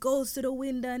goes to the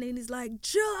window and he's like,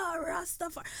 Ja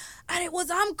Rastafari.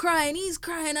 And I'm crying, he's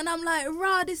crying, and I'm like,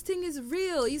 rah, this thing is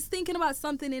real. He's thinking about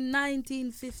something in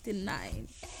 1959.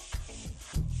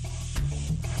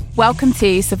 Welcome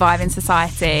to Surviving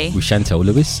Society with Chantel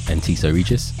Lewis and Tiso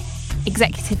Regis.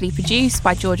 Executively produced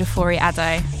by Georgia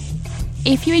Fori-Addo.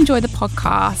 If you enjoy the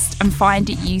podcast and find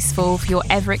it useful for your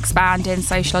ever-expanding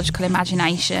sociological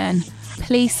imagination,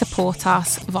 please support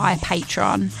us via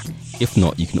Patreon. If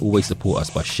not, you can always support us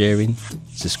by sharing,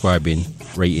 subscribing,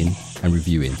 rating and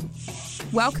reviewing.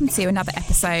 Welcome to another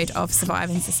episode of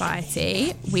Surviving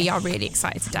Society. We are really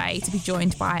excited today to be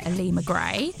joined by Aleema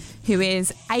Gray, who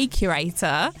is a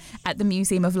curator at the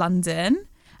Museum of London,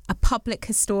 a public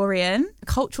historian, a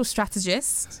cultural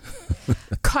strategist,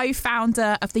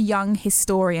 co-founder of the Young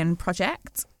Historian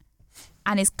Project,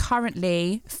 and is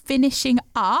currently finishing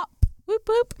up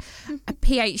a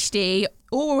PhD,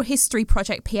 oral history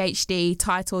project PhD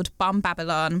titled Bum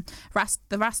Babylon,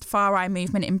 the Rastafari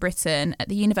movement in Britain at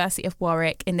the University of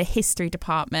Warwick in the history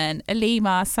department.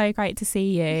 Aleema, so great to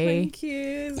see you. Thank you.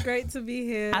 It's great to be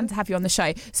here. And to have you on the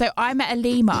show. So I met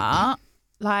Aleema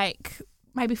like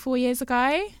maybe 4 years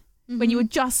ago. When you were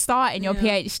just starting your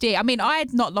PhD. I mean, I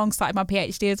had not long started my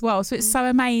PhD as well, so it's so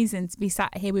amazing to be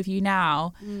sat here with you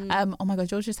now. Oh my God,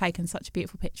 Georgia's taken such a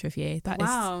beautiful picture of you.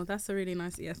 Wow, that's a really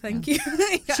nice, thank you.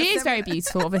 She is very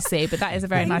beautiful, obviously, but that is a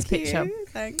very nice picture.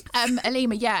 Thanks.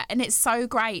 Aleema, and it's so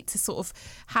great to sort of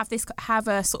have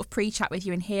a sort of pre-chat with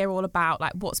you and hear all about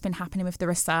like what's been happening with the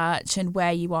research and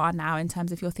where you are now in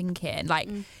terms of your thinking. Like,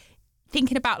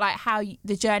 thinking about like how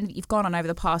the journey that you've gone on over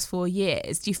the past 4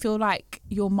 years, do you feel like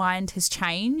your mind has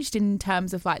changed in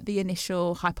terms of like the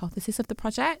initial hypothesis of the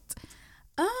project?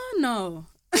 No.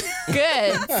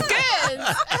 Good.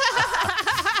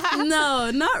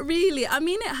 No, not really. I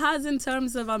mean, it has in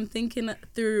terms of I'm thinking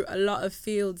through a lot of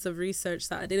fields of research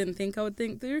that I didn't think I would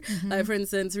think through. Like, for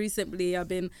instance, recently I've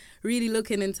been really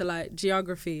looking into like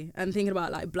geography and thinking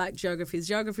about like black geographies.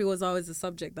 Geography was always a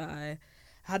subject that I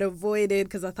had avoided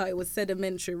because I thought it was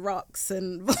sedimentary rocks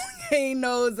and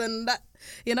volcanoes and that,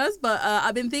 but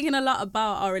I've been thinking a lot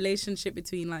about our relationship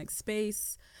between like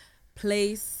space,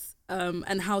 place,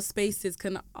 and how spaces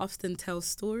can often tell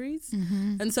stories.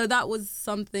 And so that was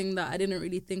something that I didn't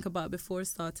really think about before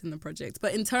starting the project.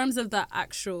 But in terms of that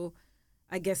actual,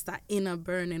 I guess that inner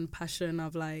burning passion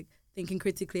of like thinking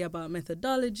critically about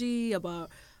methodology, about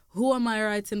who am I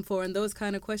writing for, and those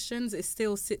kind of questions, it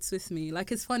still sits with me.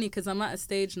 Like, it's funny because I'm at a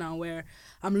stage now where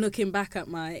I'm looking back at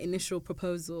my initial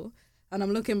proposal and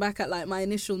I'm looking back at like my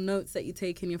initial notes that you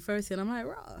take in your first year, and I'm like,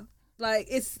 rah. Like,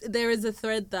 there is a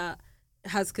thread that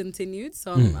has continued,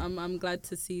 so I'm glad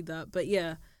to see that. But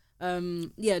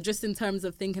just in terms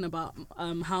of thinking about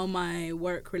how my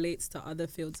work relates to other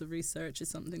fields of research is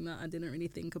something that I didn't really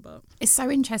think about. It's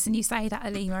so interesting you say that,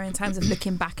 Aleema, in terms of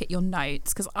looking back at your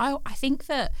notes, because I think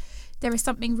that there is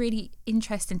something really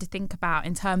interesting to think about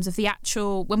in terms of the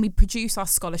actual, when we produce our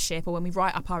scholarship or when we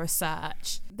write up our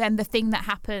research, then the thing that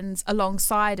happens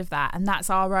alongside of that, and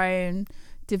that's our own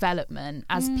development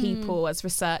as people, as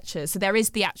researchers. So there is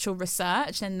the actual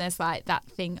research and there's like that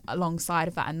thing alongside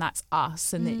of that, and that's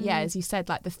us. And as you said,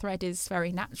 like the thread is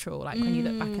very natural, like when you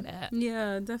look back at it.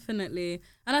 Yeah, definitely.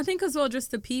 And I think as well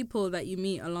just the people that you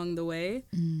meet along the way.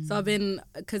 So I've been,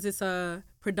 because it's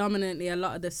predominantly a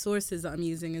lot of the sources that I'm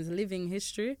using is living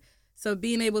history. So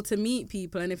being able to meet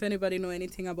people, and if anybody know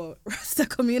anything about Rasta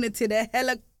community, they're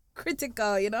hella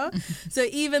critical, So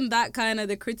even that kind of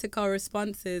the critical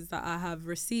responses that I have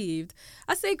received,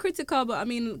 I say critical, but I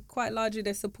mean quite largely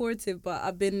they're supportive, but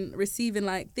I've been receiving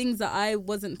like things that I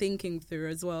wasn't thinking through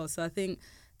as well. So I think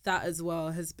that as well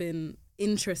has been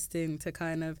interesting to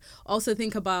kind of also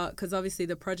think about, because obviously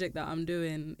the project that I'm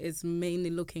doing is mainly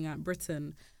looking at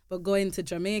Britain, but going to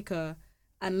Jamaica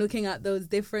and looking at those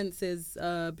differences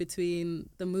between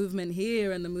the movement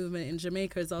here and the movement in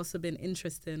Jamaica has also been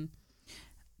interesting.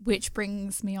 Which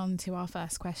brings me on to our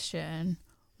first question.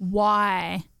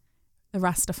 Why the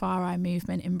Rastafari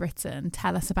movement in Britain?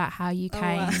 Tell us about how you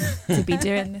came to be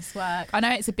doing this work. I know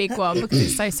it's a big one because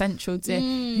it's so central to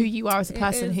who you are as a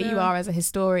person, who you are as a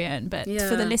historian. But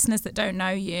for the listeners that don't know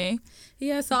you.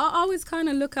 Yeah, so I always kind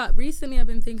of look at, recently I've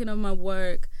been thinking of my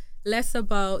work less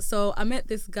about, so I met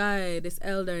this guy, this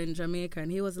elder in Jamaica,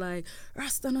 and he was like,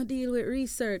 Rasta no deal with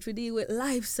research, we deal with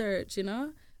life search,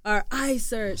 or I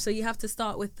search, so you have to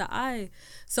start with the I.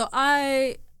 So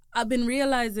I've been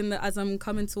realizing that as I'm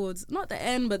coming towards, not the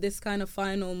end, but this kind of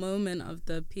final moment of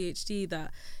the PhD,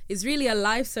 that is really a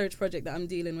life search project that I'm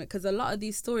dealing with, because a lot of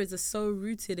these stories are so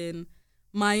rooted in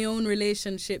my own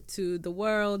relationship to the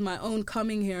world, my own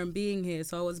coming here and being here.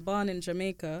 So I was born in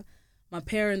Jamaica, My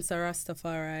parents are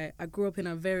Rastafari. I grew up in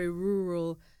a very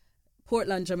rural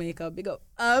Portland, Jamaica. Big up.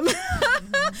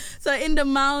 So in the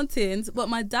mountains, but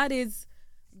my dad is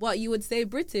what you would say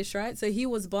British, right? So he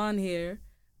was born here,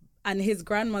 and his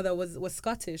grandmother was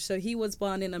Scottish. So he was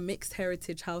born in a mixed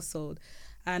heritage household.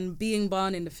 And being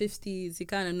born in the 50s, you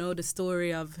kind of know the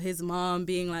story of his mom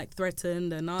being like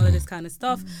threatened and all of this kind of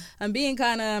stuff and being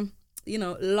kind of,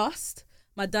 lost.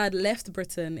 My dad left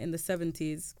Britain in the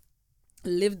 70s,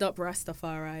 lived up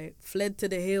Rastafari, fled to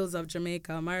the hills of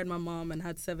Jamaica, married my mom and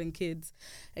had 7 kids,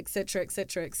 etc.,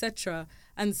 etc., etc.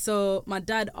 And so my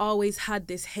dad always had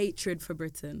this hatred for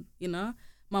Britain,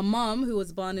 My mom, who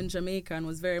was born in Jamaica and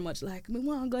was very much like, we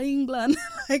want to go to England.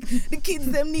 Like, the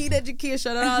kids, them need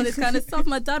education and all this kind of stuff.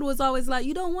 My dad was always like,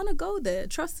 you don't want to go there.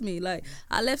 Trust me. Like,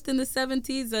 I left in the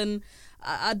 70s and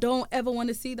I don't ever want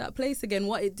to see that place again,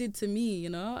 what it did to me,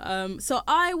 So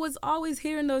I was always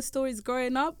hearing those stories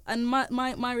growing up. And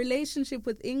my relationship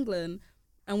with England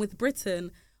and with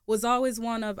Britain was always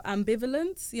one of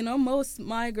ambivalence. Most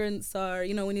migrants are,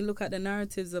 when you look at the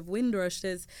narratives of Windrush,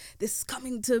 there's this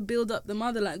coming to build up the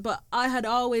motherland. But I had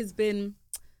always been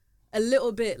a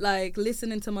little bit like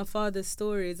listening to my father's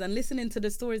stories and listening to the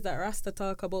stories that Rasta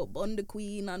talk about, Bun the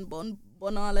Queen and Bun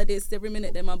all of this, every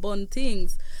minute them are Bun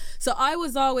things. So I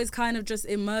was always kind of just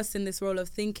immersed in this role of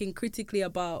thinking critically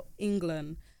about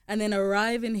England. And then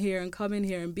arriving here and coming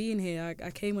here and being here, I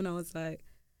came when I was like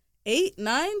 8,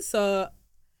 9, so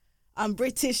I'm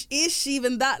British-ish.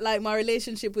 Even that, like, my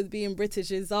relationship with being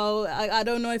British is all, I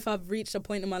don't know if I've reached a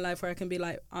point in my life where I can be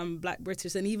like, I'm Black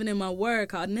British. And even in my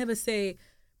work, I'd never say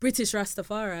British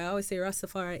Rastafari. I always say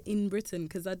Rastafari in Britain,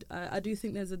 because I do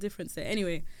think there's a difference there.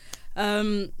 Anyway,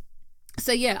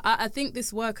 so yeah, I think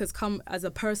this work has come as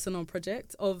a personal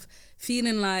project of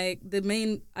feeling like the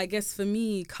main, I guess for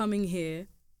me, coming here,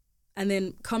 and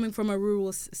then coming from a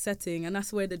rural setting, and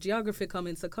that's where the geography comes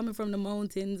in. So coming from the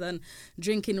mountains and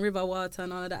drinking river water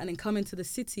and all of that, and then coming to the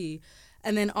city,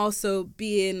 and then also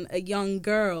being a young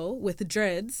girl with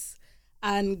dreads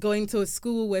and going to a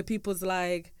school where people's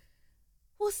like,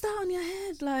 what's that on your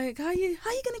head? Like, how you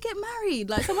gonna get married?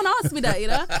 Like, someone asked me that,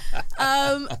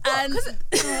 and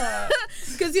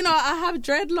because I have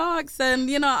dreadlocks, and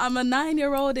I'm a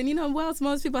 9-year-old, and whilst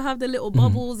most people have the little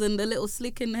bubbles and the little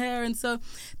slick in hair, and so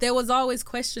there was always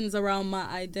questions around my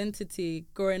identity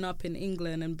growing up in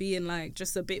England and being like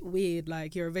just a bit weird,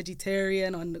 like you're a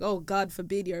vegetarian, and oh God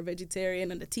forbid you're a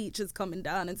vegetarian, and the teacher's coming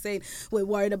down and saying we're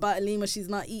worried about Aleema, she's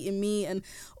not eating meat, and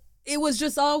it was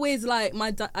just always like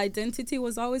my identity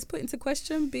was always put into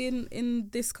question being in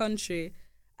this country.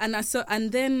 And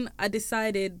then I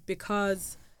decided,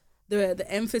 because the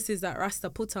emphasis that Rasta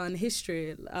put on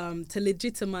history, to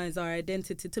legitimize our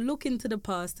identity, to look into the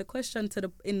past, to question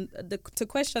to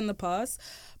question the past,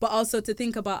 but also to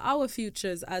think about our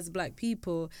futures as Black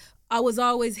people.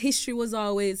 History was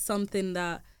always something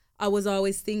that I was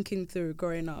always thinking through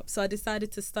growing up. So I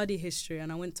decided to study history,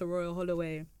 and I went to Royal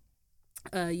Holloway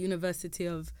University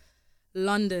of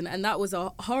London, and that was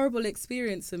a horrible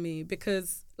experience for me,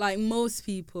 because like most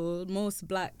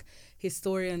Black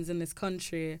historians in this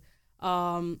country,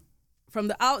 from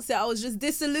the outset I was just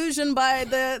disillusioned by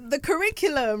the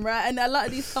curriculum, right? And a lot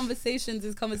of these conversations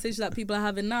that people are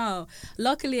having now.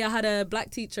 Luckily I had a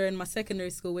Black teacher in my secondary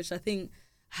school, which I think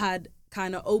had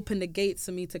kind of opened the gates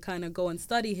for me to kind of go and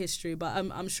study history, but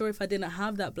I'm sure if I didn't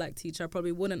have that Black teacher I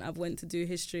probably wouldn't have went to do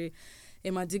history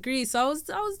in my degree. So I was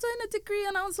doing a degree,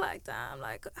 and I was like, damn,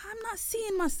 like I'm not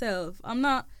seeing myself. I'm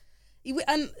not.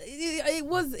 And it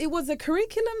was a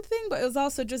curriculum thing, but it was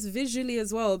also just visually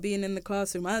as well, being in the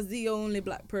classroom as the only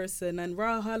Black person. And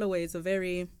Royal Holloway is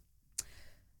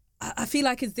I feel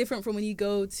like it's different from when you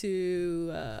go to,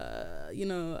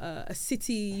 a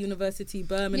city university,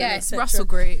 Birmingham. Yeah, it's Russell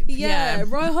Group. Yeah,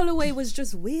 Royal Holloway was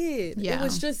just weird. Yeah. It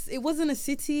wasn't a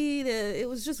city. It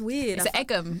was just weird. It's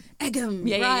Egham. Egham,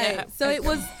 yeah, right. Yeah. So it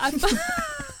was, I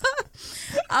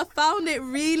found it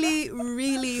really,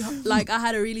 really, like I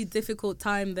had a really difficult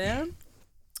time there.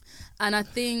 And I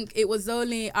think it was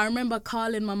I remember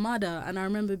calling my mother, and I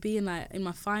remember being like, in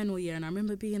my final year, and I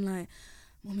remember being like,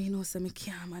 Mommy, I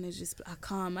can't manage this. I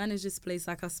can't manage this place.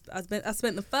 Like I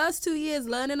spent the first 2 years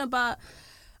learning about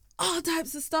all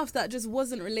types of stuff that just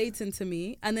wasn't relating to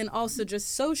me, and then also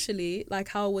just socially, like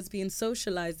how I was being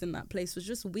socialized in that place was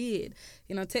just weird.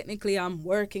 Technically I'm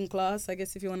working class, I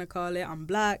guess if you want to call it. I'm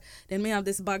Black. Then me have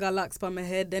this bag of locks on my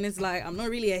head. Then it's like I'm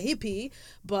not really a hippie,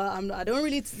 but I don't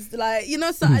really like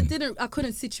So I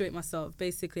couldn't situate myself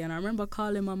basically. And I remember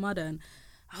calling my mother, and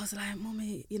I was like,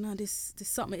 Mommy, this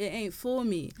something, it ain't for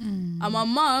me. And my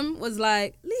mom was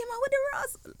like, Leema, what the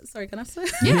Ross? Sorry, can I say?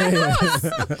 Yeah.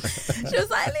 She was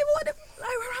like, Leema,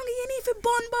 we're wrong, you need to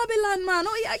burn Babylon, man.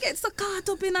 Oh, yeah, I get so caught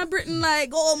up in Britain,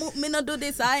 like, oh, me not do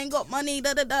this, I ain't got money,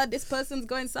 this person's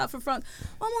going south of France.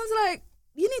 My mom's like,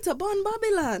 you need to burn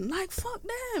Babylon. Like, fuck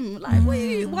them. Like,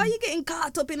 why are you getting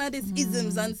caught up in these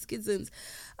isms and schisms?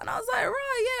 And I was like,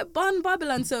 right, yeah, burn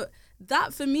Babylon. So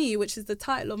that for me, which is the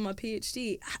title of my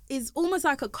PhD, is almost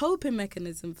like a coping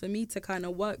mechanism for me to kind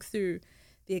of work through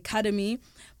the academy,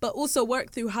 but also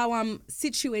work through how I'm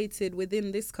situated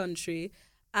within this country.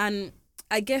 And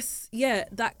I guess, yeah,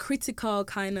 that critical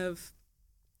kind of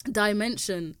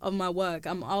dimension of my work,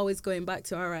 I'm always going back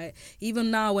to, all right, even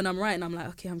now when I'm writing, I'm like,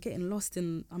 okay, I'm getting lost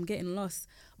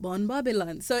Born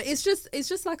Babylon. So it's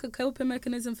just like a coping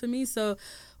mechanism for me. So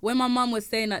when my mum was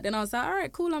saying that, then I was like, all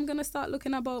right, cool, I'm gonna start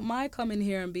looking about my coming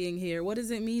here and being here. What does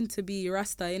it mean to be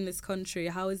Rasta in this country?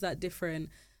 How is that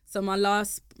different? So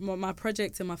my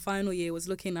project in my final year was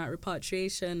looking at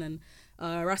repatriation and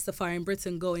Rastafari in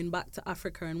Britain going back to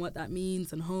Africa and what that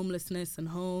means, and homelessness and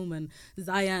home and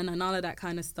Zion and all of that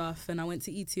kind of stuff. And I went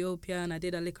to Ethiopia and I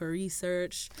did a little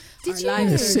research. Did you?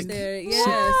 There.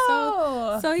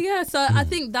 Yeah. So I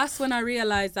think that's when I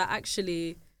realized that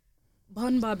actually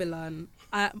Born Babylon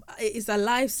is a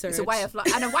life search. It's a way of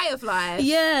life. And a way of life.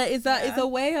 Yeah, it's a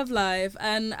way of life.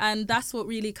 And that's what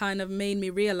really kind of made me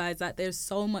realize that there's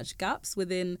so much gaps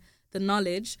within the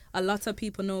knowledge. A lot of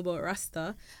people know about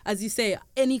Rasta. As you say,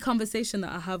 any conversation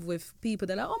that I have with people,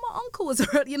 they're like, oh, my uncle was,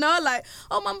 like,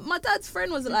 oh, my dad's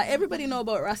friend was, like, everybody know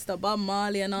about Rasta, Bob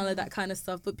Marley and all of that kind of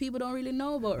stuff, but people don't really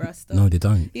know about Rasta. No, they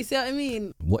don't. You see what I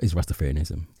mean? What is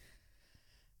Rastafarianism?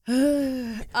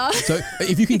 So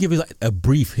if you can give us like a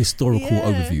brief historical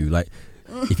overview, like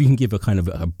if you can give a kind of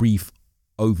a brief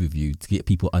overview to get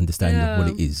people understanding of what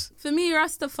it is. For me,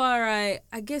 Rastafari,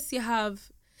 I guess you have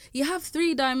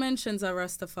 3 dimensions of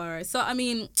Rastafari. So, I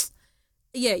mean,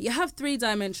 yeah, you have 3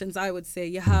 dimensions, I would say.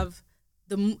 You have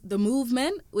the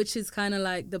movement, which is kind of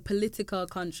like the political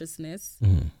consciousness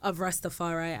of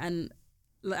Rastafari, and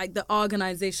like the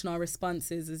organizational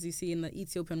responses, as you see in the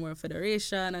Ethiopian World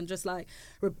Federation, and just like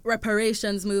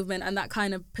reparations movement and that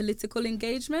kind of political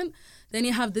engagement. Then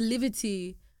you have the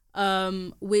Livity,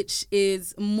 which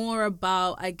is more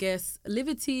about, I guess,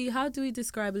 Livity. How do we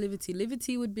describe Livity?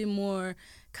 Livity would be more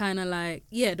kind of like,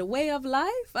 the way of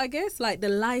life, I guess, like the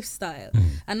lifestyle.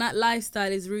 And that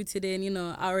lifestyle is rooted in,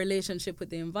 our relationship with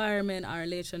the environment, our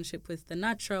relationship with the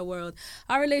natural world,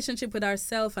 our relationship with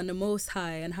ourself and the Most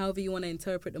High, and however you want to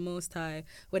interpret the Most High,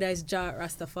 whether it's Jah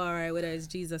Rastafari, whether it's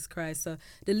Jesus Christ. So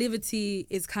the Livity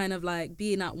is kind of like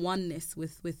being at oneness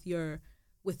with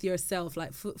yourself,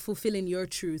 like fulfilling your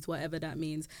truth, whatever that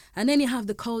means. And then you have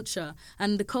the culture,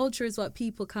 and the culture is what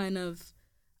people kind of,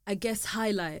 I guess,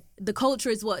 highlight. The culture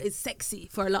is what is sexy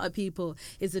for a lot of people.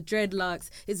 Is the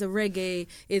dreadlocks, is the reggae,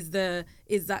 is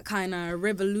that kind of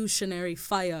revolutionary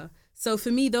fire. So for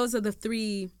me, those are the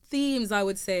 3 themes, I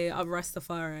would say, of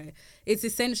Rastafari. It's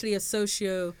essentially a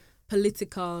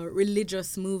socio-political,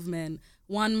 religious movement.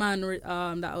 One man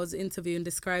that I was interviewing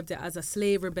described it as a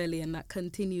slave rebellion that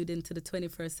continued into the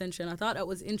 21st century. And I thought that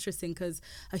was interesting, because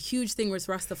a huge thing with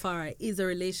Rastafari is a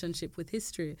relationship with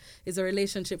history, is a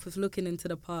relationship with looking into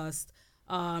the past,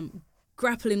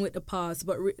 grappling with the past,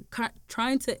 but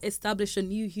trying to establish a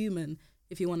new human,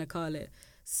 if you want to call it.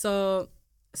 So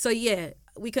yeah,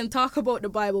 we can talk about the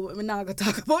Bible, but we're not going to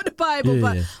talk about the Bible.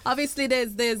 But obviously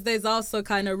there's also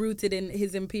kind of rooted in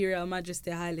His Imperial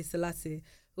Majesty Haile Selassie,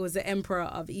 who was the emperor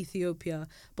of Ethiopia,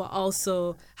 but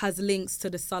also has links to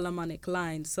the Solomonic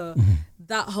line. So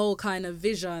that whole kind of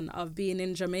vision of being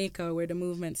in Jamaica, where the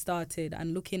movement started,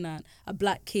 and looking at a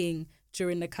black king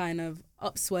during the kind of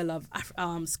upswell of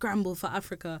scramble for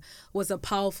Africa, was a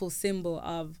powerful symbol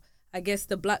of, I guess,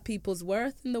 the black people's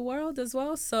worth in the world as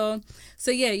well. So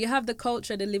yeah, you have the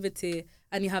culture, the Livity,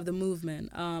 and you have the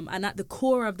movement. And at the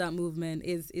core of that movement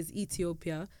is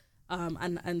Ethiopia.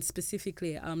 And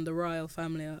specifically the royal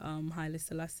family, Haile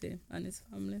Selassie and his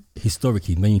family.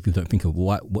 Historically, many people don't think of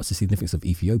what's the significance of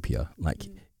Ethiopia. Like,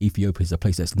 Ethiopia is a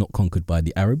place that's not conquered by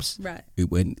the Arabs. Right.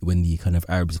 When the kind of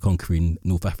Arabs are conquering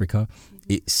North Africa,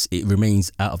 it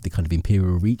remains out of the kind of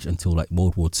imperial reach until like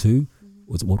World War II.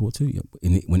 Was it World War II?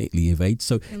 Yeah, when Italy invades.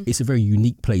 So it's a very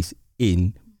unique place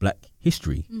in black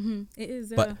history. It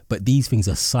is, yeah. But these things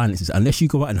are silences. Unless you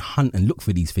go out and hunt and look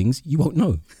for these things, you won't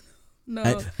know.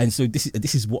 No. And so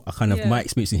this is what kind of my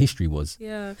experience in history was.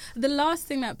 Yeah. The last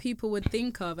thing that people would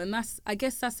think of, and I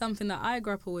guess that's something that I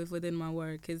grapple with within my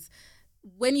work, is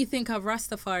when you think of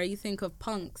Rastafari, you think of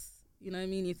punks. You know what I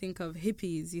mean? You think of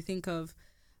hippies. You think of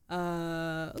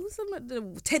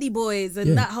the Teddy Boys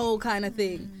and that whole kind of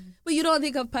thing. But you don't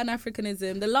think of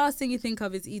Pan-Africanism. The last thing you think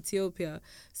of is Ethiopia.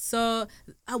 So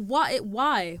why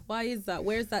is that?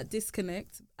 Where's that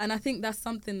disconnect? And I think that's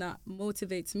something that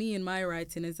motivates me in my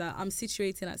writing, is that I'm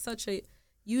situated at such a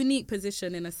unique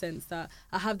position, in a sense that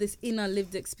I have this inner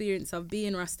lived experience of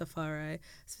being Rastafari,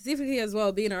 specifically as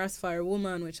well being a Rastafari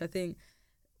woman, which I think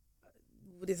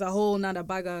is a whole nother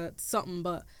bag of something,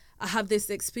 but I have this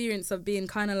experience of being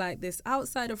kind of like this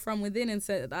outsider from within, and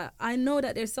said that I know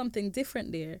that there's something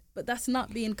different there, but that's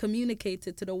not being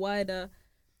communicated to the wider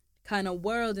kind of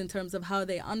world in terms of how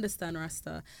they understand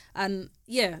Rasta. And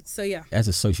as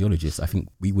a sociologist, I think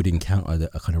we would encounter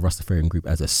a kind of Rastafarian group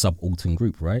as a subaltern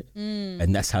group, right?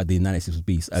 And that's how the analysis would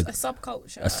be. A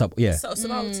subculture.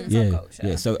 Subaltern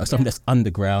subculture. So something that's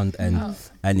underground and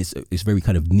it's very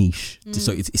kind of niche.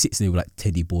 So it sits there with like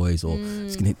Teddy Boys or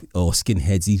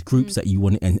skinheads. These groups that you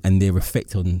want, and their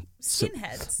effect on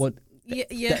skinheads.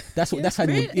 That's how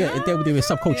they would do a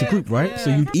subculture group, right?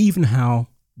 So you'd even how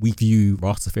we view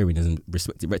Rastafarianism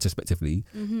retrospectively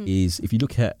is, if you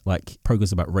look at like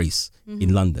programs about race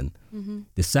in London,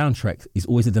 the soundtrack is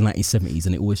always in the 1970s,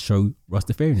 and it always show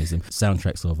Rastafarianism.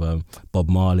 Soundtracks of Bob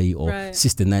Marley or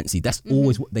Sister Nancy, that's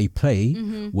always what they play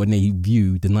when they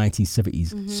view the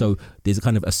 1970s. So there's a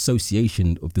kind of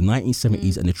association of the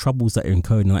 1970s and the troubles that are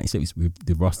incurred in the 1970s with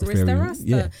the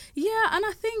Rastafarian. And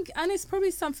I think, and it's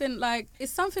probably something like,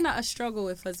 it's something that I struggle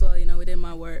with as well, within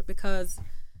my work, because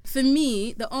for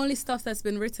me, the only stuff that's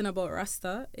been written about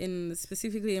Rasta,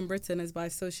 specifically in Britain, is by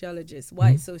sociologists,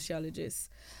 white sociologists.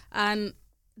 And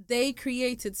they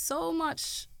created so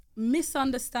much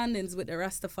misunderstandings with the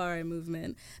Rastafari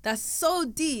movement that's so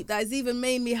deep that has even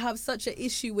made me have such an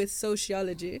issue with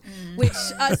sociology, which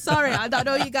sorry, I don't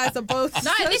know, you guys are both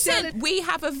listen, we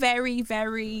have a very,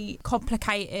 very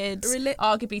complicated,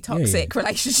 arguably toxic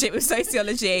relationship with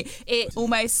sociology. It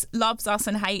almost loves us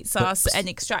and hates us and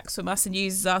extracts from us and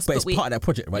uses us, but it's part of that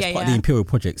project, right? It's part of the Imperial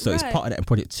Project, so it's part of that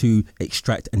project to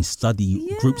extract and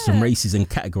study groups and races and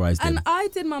categorize them. And I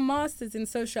did my master's in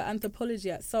social anthropology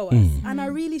at SOAS, and I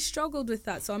really struggled with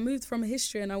that. So I moved from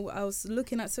history, and I was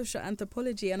looking at social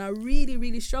anthropology, and I really,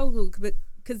 really struggled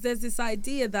because there's this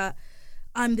idea that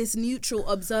I'm this neutral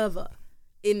observer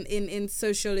in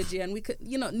sociology, and we could,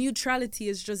 neutrality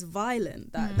is just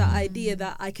violent. That idea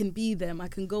that I can be them, I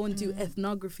can go and do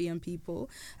ethnography on people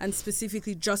and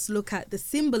specifically just look at the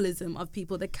symbolism of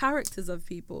people, the characters of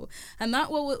people, and that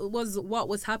was what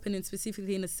was happening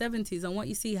specifically in the 70s. And what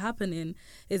you see happening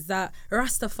is that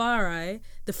Rastafari,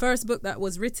 the first book that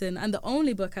was written, and the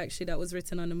only book actually that was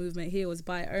written on the movement here, was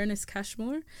by Ernest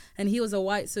Cashmore, and he was a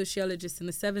white sociologist in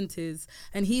the 70s,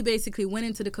 and he basically went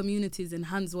into the communities in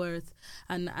Handsworth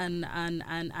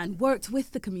and worked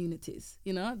with the communities.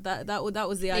 That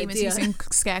was the idea. He was using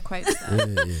scare quotes there,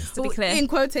 to be clear. In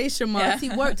quotation marks, he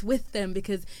worked with them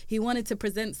because he wanted to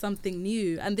present something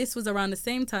new. And this was around the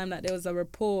same time that there was a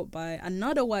report by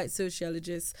another white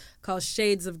sociologist called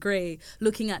Shades of Grey,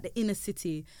 looking at the inner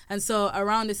city. And so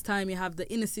around this time, you have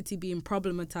the inner city being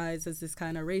problematized as this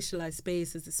kind of racialized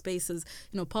space, as the spaces,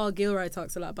 Paul Gilroy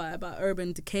talks a lot about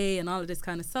urban decay and all of this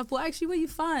kind of stuff. But actually what you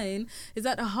find is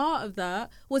at the heart of that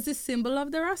was this symbol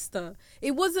of the Rasta.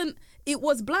 It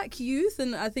was black youth,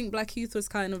 and I think black youth was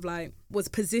kind of like, was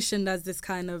positioned as this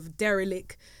kind of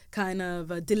derelict, kind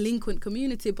of a delinquent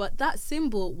community, but that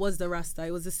symbol was the Rasta.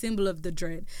 It was a symbol of the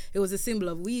dread. It was a symbol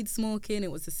of weed smoking.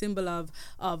 It was a symbol of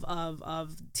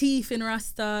teeth in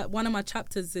Rasta. One of my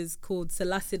chapters is called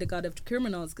Selassie, the God of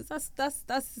Criminals, because that's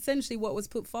essentially what was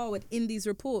put forward in these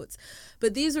reports.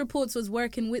 But these reports was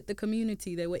working with the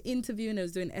community. They were interviewing, they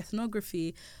was doing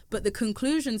ethnography, but the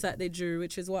conclusions that they drew,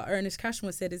 which is what Ernest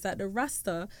Cashmore said, is that the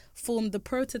Rasta formed the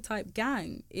prototype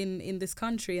gang in this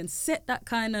country and set that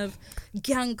kind of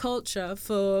gang culture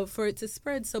for it to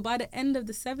spread. So by the end of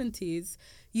the 70s,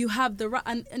 you have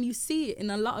and you see it in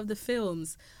a lot of the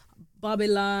films,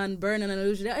 Babylon, Burn and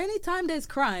Illusion. Anytime there's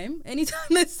crime, anytime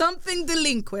there's something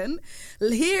delinquent,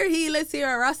 let's hear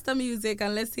a Rasta music,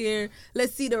 and let's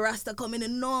see the Rasta coming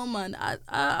in Norman.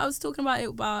 I was talking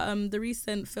about the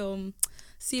recent film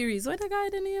series. What the guy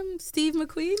the name? Steve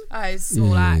McQueen? Oh,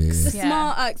 Small Axe.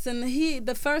 Small Axe. And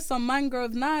the first on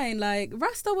Mangrove 9, like,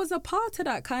 Rasta was a part of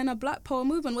that kind of black power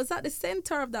movement, was at the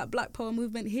centre of that black power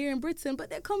movement here in Britain,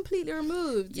 but they're completely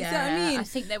removed. You see what I mean? I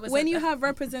think there was when you have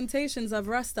representations of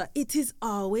Rasta, it is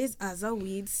always as a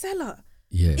weed seller.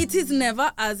 Yeah. It is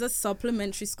never as a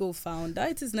supplementary school founder.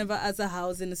 It is never as a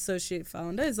housing associate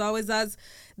founder. It's always as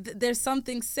there's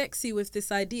something sexy with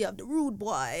this idea of the rude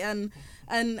boy, and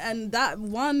that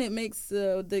one, it makes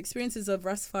the experiences of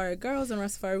Rastafari girls and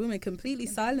Rastafari women completely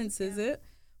silences it.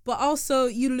 But also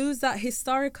you lose that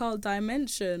historical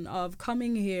dimension of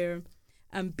coming here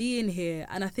and being here.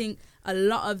 And I think a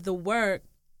lot of the work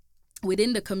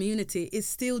within the community is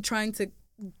still trying to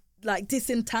like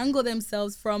disentangle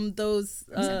themselves from those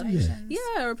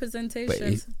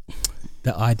representations. But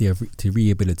the idea of to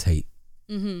rehabilitate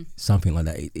something like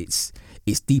that, it's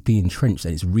deeply entrenched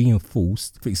and it's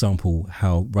reinforced. For example,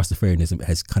 how Rastafarianism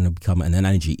has kind of become an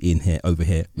analogy over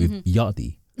here with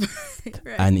Yardie.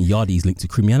 Right. And Yardie is linked to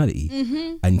criminality,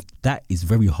 and that is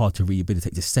very hard to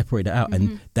rehabilitate, to separate it out,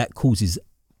 and that causes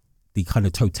the kind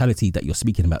of totality that you're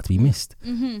speaking about to be missed.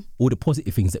 All the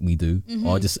positive things that we do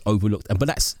are just overlooked, but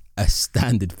that's a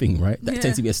standard thing, right? That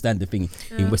tends to be a standard thing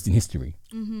in Western history.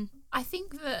 I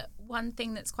think that one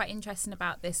thing that's quite interesting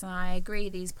about this, and I agree,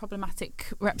 these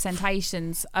problematic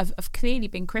representations have clearly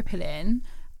been crippling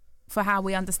for how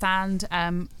we understand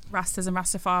Rastas and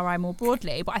Rastafari more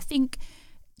broadly. But I think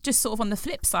just sort of on the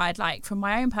flip side, like from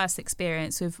my own personal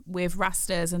experience with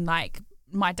Rastas, and like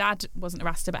my dad wasn't a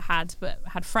Rasta but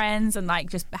had friends, and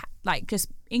just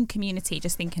in community,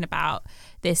 just thinking about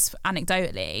this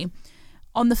anecdotally.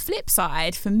 On the flip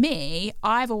side, for me,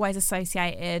 I've always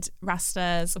associated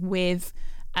Rastas with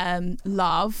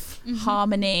love,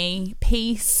 harmony,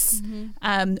 peace,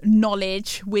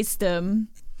 knowledge, wisdom.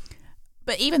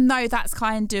 But even though that's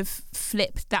kind of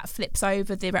flips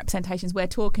over the representations we're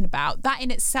talking about, that in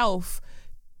itself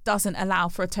doesn't allow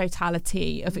for a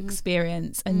totality of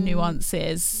experience and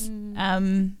nuances.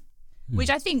 Which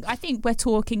I think we're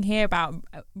talking here about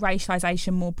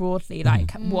racialization more broadly,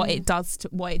 like what it does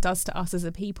to us as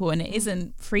a people, and it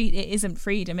isn't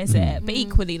freedom, is it? But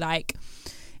equally, like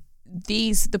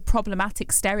the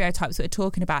problematic stereotypes that we're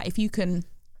talking about, if you can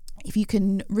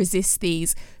resist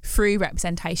these through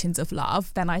representations of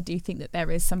love, then I do think that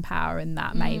there is some power in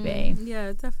that, maybe.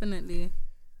 Yeah, definitely.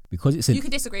 Because it's you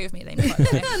can disagree with me,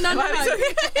 Aleema. No.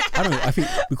 I don't know. I think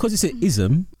because it's an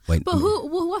ism. But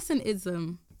what's an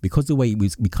ism? Because the way we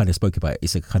kind of spoke about it,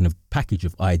 it's a kind of package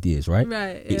of ideas, right?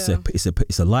 Right.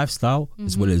 It's a lifestyle,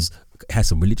 as well as it has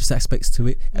some religious aspects to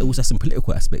it. It also has some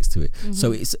political aspects to it.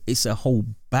 So it's a whole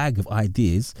bag of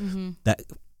ideas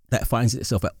that finds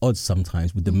itself at odds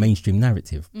sometimes with the mainstream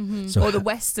narrative. So, or the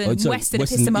Western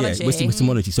epistemology. Yeah, Western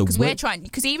epistemology. So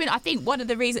because even I think one of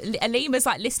the reasons Aleema's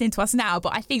like listening to us now,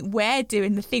 but I think we're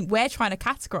doing the thing, we're trying to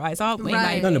categorize, aren't we?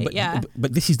 Right. Maybe?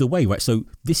 But this is the way, right? So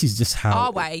this is just how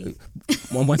our way.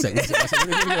 One second.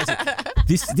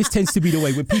 This tends to be the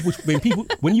way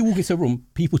when you walk into a room,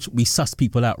 we suss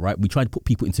people out, right? We try to put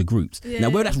people into groups. Now,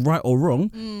 whether that's right or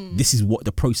wrong, this is what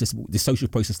the social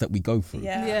process that we go through.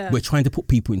 We're trying to put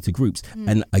people into groups,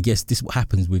 and I guess this is what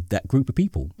happens with that group of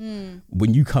people.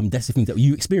 When you come, that's the thing that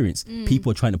you experience.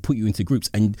 People are trying to put you into groups,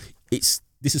 and it's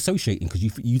disassociating because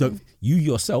you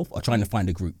yourself are trying to find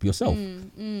a group yourself,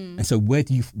 and so where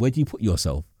do you put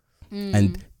yourself?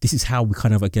 And this is how we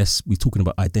kind of, I guess, we're talking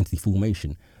about identity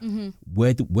formation.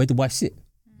 Where do I sit?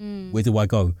 Where do I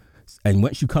go? And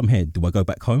once you come here, do I go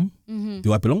back home?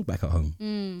 Do I belong back at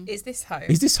home? Is this home?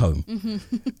 Is this home?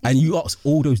 And you ask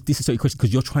all those disassociated questions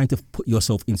because you're trying to put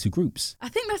yourself into groups. I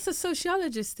think that's a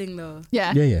sociologist thing, though.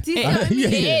 Yeah. Do you know what I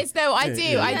mean? It is. No, I do.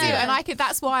 And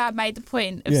that's why I made the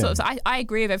point of sort of. I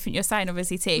agree with everything you're saying,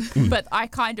 obviously, T. But I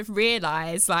kind of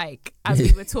realised, like, as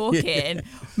we were talking,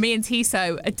 me and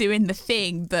Tiso are doing the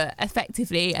thing that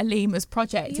effectively Aleema's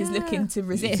project is looking to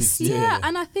resist. Yeah,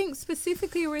 and I think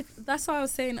specifically that's what I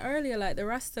was saying earlier, like the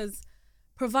Rastas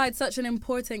provide such an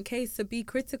important case to be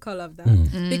critical of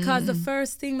that. Because the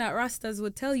first thing that Rastas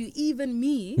would tell you, even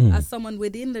me, as someone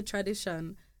within the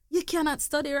tradition, you cannot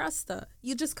study Rasta.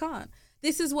 You just can't.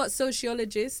 This is what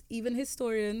sociologists, even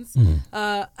historians,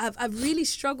 have really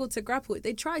struggled to grapple with.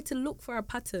 They try to look for a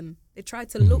pattern. They try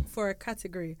to look for a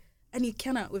category. And you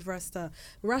cannot with Rasta.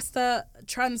 Rasta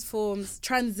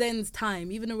transcends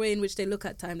time, even the way in which they look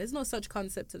at time. There's no such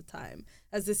concept of time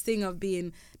as this thing of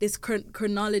being this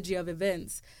chronology of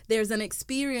events. There's an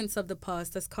experience of the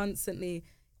past that's constantly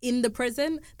in the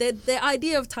present. The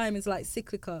idea of time is like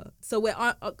cyclical. So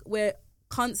we're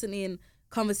constantly in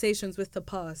conversations with the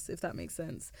past, if that makes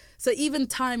sense. So even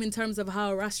time, in terms of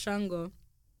how Ras Shango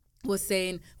was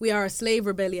saying we are a slave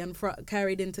rebellion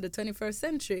carried into the 21st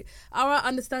century. Our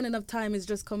understanding of time is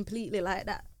just completely like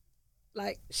that,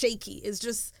 like shaky. It's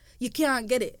just, you can't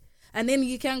get it. And then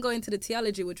you can go into the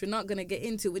theology, which we're not going to get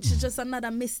into, which is just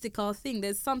another mystical thing.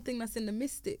 There's something that's in the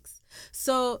mystics.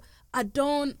 So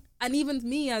and even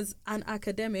me as an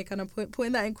academic, and I'm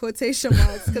putting that in quotation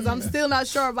marks because I'm still not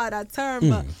sure about that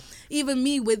term, but even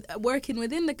me with working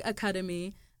within the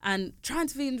academy, and trying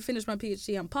to finish my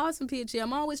PhD and pass my PhD.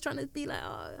 I'm always trying to be like,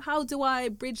 how do I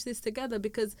bridge this together?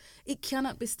 Because it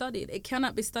cannot be studied. It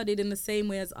cannot be studied in the same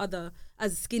way as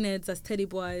skinheads, as teddy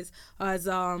boys, as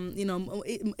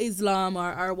Islam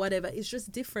or whatever. It's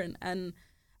just different. And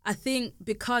I think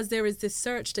because there is this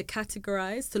search to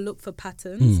categorize, to look for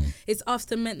patterns, it's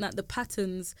often meant that the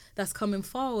patterns that's coming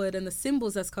forward and the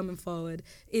symbols that's coming forward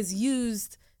is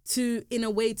used in a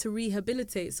way to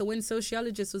rehabilitate. So when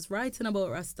sociologists was writing about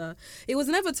Rasta, it was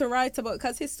never to write about,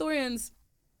 because historians,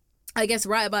 I guess,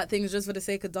 write about things just for the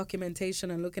sake of documentation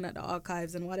and looking at the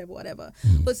archives and whatever.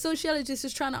 But sociologists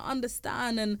is trying to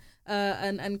understand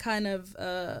and kind of,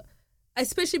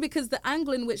 especially because the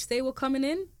angle in which they were coming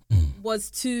in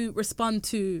was to respond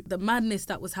to the madness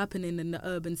that was happening in the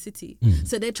urban city.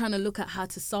 So they're trying to look at how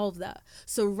to solve that.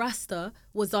 So Rasta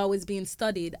was always being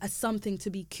studied as something to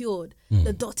be cured.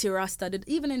 The dirty Rasta,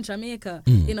 even in Jamaica,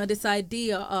 this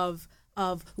idea of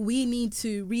we need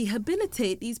to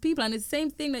rehabilitate these people. And it's the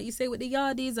same thing that you say with the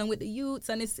Yardies and with the youths,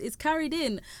 and it's carried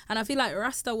in. And I feel like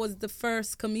Rasta was the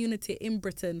first community in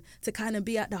Britain to kind of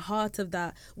be at the heart of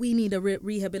that. We need a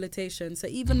rehabilitation. So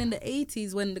even in the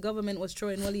 80s, when the government was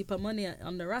throwing a heap of money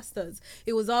on the Rastas,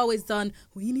 it was always done,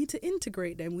 we need to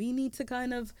integrate them. We need to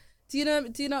kind of, do you know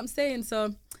what I'm saying?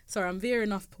 So, sorry, I'm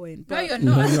veering off point. But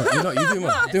no, you're not. You're doing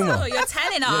well. Doing well. You're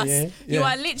telling us. Yeah. You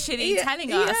are literally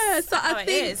telling us. Yeah, so I think,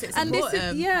 it is. It's and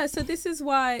important. so this is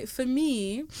why, for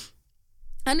me,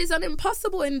 and it's an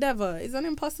impossible endeavor. It's an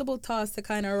impossible task to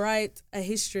kind of write a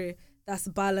history that's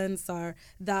balanced, or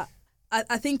that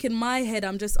I think in my head,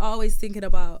 I'm just always thinking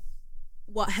about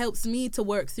what helps me to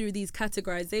work through these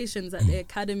categorizations that the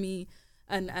academy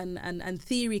and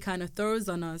theory kind of throws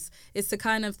on us, is to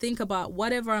kind of think about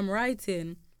whatever I'm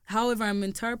writing, however I'm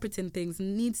interpreting things,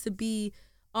 needs to be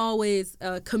always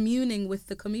communing with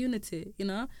the community,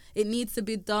 It needs to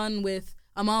be done with,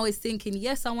 I'm always thinking,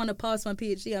 yes, I want to pass my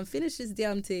PhD and finish this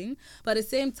damn thing, but at the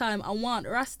same time, I want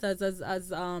Rastas,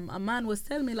 as a man was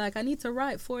telling me, like, I need to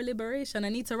write for liberation. I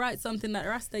need to write something that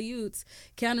Rasta youths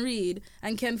can read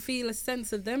and can feel a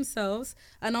sense of themselves,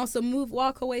 and also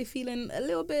walk away feeling a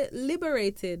little bit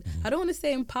liberated. I don't want to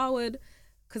say empowered,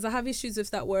 because I have issues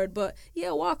with that word, but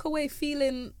yeah, walk away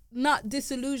feeling not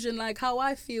disillusioned, like how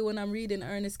I feel when I'm reading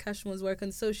Ernest Cashmore's work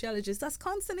on sociologists that's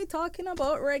constantly talking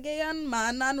about reggae and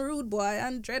man and rude boy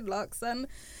and dreadlocks, and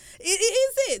it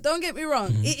is it. Don't get me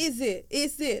wrong, it is it.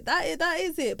 It's it. That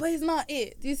is it, but it's not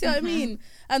it. Do you see what I mean?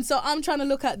 And so I'm trying to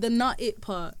look at the not it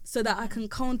part so that I can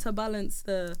counterbalance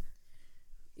the.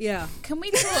 Yeah. Can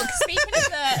we talk? Speaking of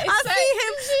the, I see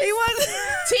him.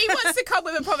 He wants to come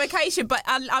with a provocation, but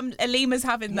Aleema's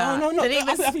having that. No.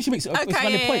 I think she makes a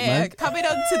valid point, man. Coming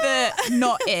on to the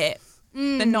not it,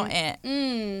 the not it.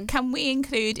 Can we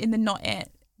include in the not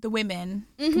it the women?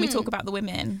 Can we talk about the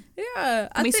women? Yeah.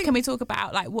 Can we talk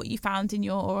about like what you found in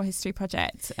your oral history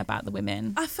project about the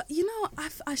women?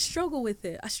 I struggle with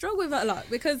it. I struggle with it a lot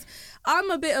because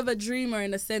I'm a bit of a dreamer in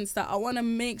the sense that I want to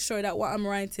make sure that what I'm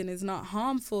writing is not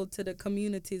harmful to the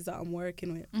communities that I'm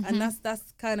working with. And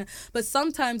that's kind of, but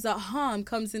sometimes that harm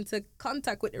comes into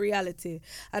contact with the reality.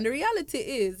 And the reality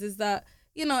is that,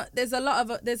 there's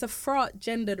a fraught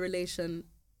gendered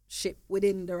relationship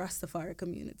within the Rastafari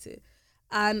community.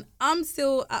 And I'm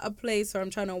still at a place where I'm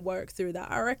trying to work through that.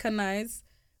 I recognize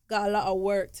got a lot of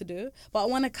work to do, but I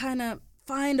want to kind of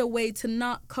find a way to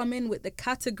not come in with the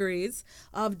categories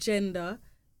of gender,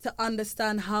 to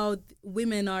understand how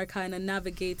women are kind of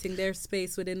navigating their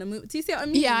space within the movement. Do you see what I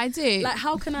mean? Yeah, I do. Like,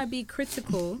 how can I be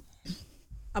critical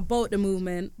about the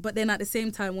movement, but then at the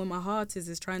same time, when my heart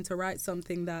is trying to write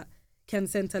something that can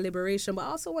center liberation, but I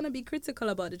also want to be critical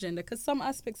about the gender, because some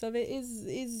aspects of it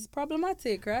is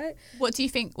problematic, right? What do you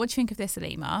think of this,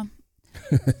 Aleema?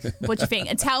 What do you think?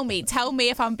 And tell me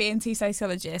if I'm being too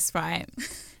sociologist, right?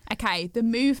 Okay, the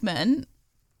movement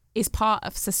is part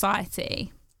of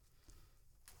society,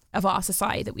 of our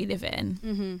society that we live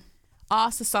in.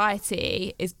 Our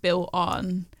society is built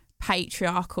on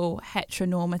patriarchal,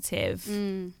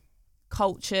 heteronormative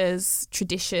cultures,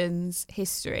 traditions,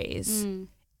 histories.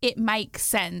 It makes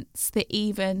sense that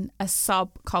even a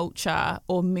subculture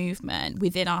or movement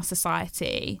within our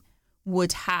society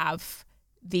would have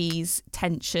these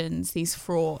tensions, these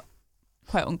fraught,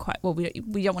 quote unquote, well, we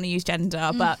don't want to use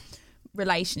gender, but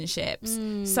relationships.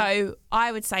 So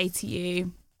I would say to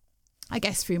you, I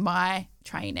guess through my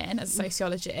training as a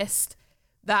sociologist,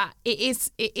 that it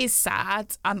is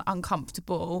sad and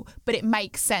uncomfortable, but it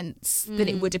makes sense that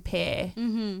it would appear.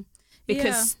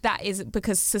 Because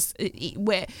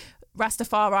we're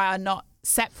Rastafari are not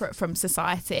separate from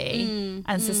society,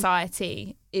 and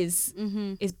society is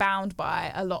bound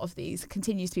by a lot of these,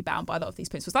 continues to be bound by a lot of these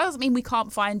principles. That doesn't mean we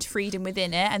can't find freedom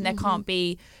within it, and there can't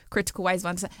be critical ways of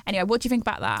understanding. Anyway, what do you think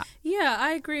about that? Yeah,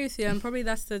 I agree with you, and probably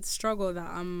that's the struggle that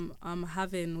I'm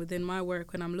having within my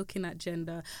work when I'm looking at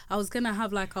gender. I was gonna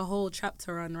have like a whole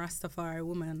chapter on Rastafari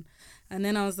women, and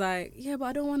then I was like, yeah, but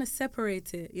I don't want to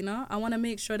separate it, you know? I want to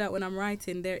make sure that when I'm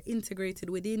writing, they're integrated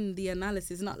within the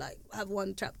analysis, not like have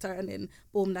one chapter and then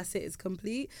boom, that's it, it's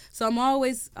complete. So I'm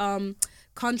always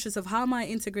conscious of how am I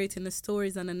integrating the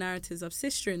stories and the narratives of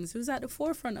sistrins who's at the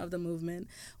forefront of the movement.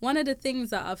 One of the things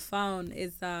that I've found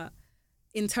is that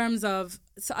in terms of,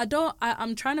 so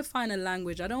I'm trying to find a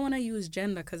language. I don't want to use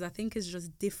gender because I think it's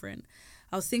just different.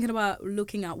 I was thinking about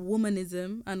looking at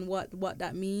womanism and what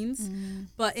that means.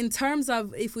 But in terms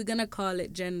of, if we're going to call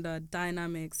it gender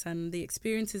dynamics and the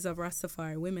experiences of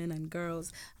Rastafari women and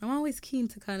girls, I'm always keen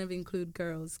to kind of include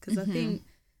girls because I think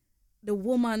the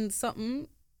woman,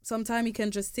 sometimes you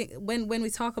can just think, when we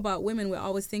talk about women, we're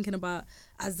always thinking about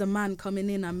as the man coming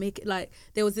in and make it, like,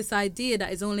 there was this idea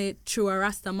that it's only through a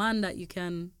Rasta man that you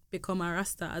can become a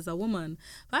Rasta as a woman.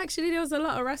 But actually there was a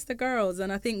lot of Rasta girls,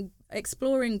 and I think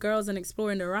exploring girls and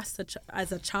exploring the Rasta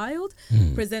as a child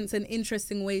presents an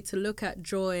interesting way to look at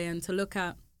joy and to look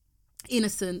at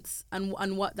innocence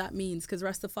and what that means, because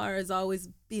Rastafari has always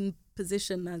been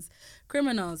positioned as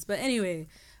criminals. But anyway,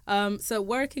 so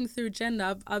working through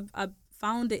gender, I've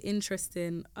found it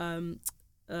interesting,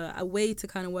 a way to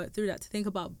kind of work through that, to think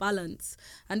about balance.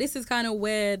 And this is kind of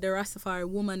where the Rastafari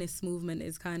womanist movement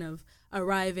is kind of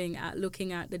arriving at,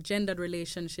 looking at the gendered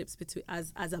relationships between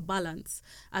as a balance,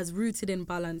 as rooted in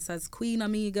balance, as Queen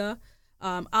Amiga,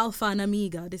 Alpha and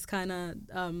Amiga, this kind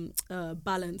of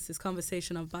balance, this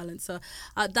conversation of balance. So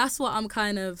that's what I'm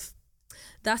kind of,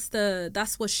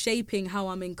 that's what's shaping how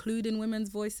I'm including women's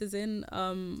voices in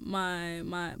my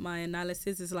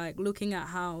analysis, is like looking at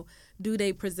how do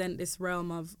they present this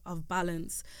realm of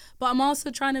balance. But I'm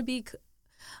also trying to,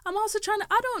 I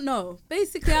don't know.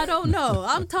 Basically, I don't know.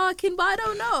 I'm talking, but I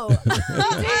don't know.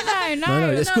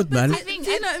 No, it's good, man. I think,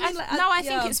 I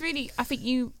think it's really, I think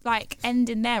you like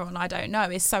ending there on I don't know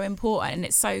is so important, and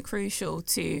it's so crucial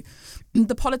to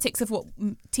the politics of what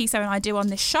Tisa and I do on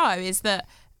this show, is that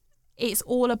it's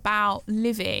all about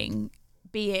living,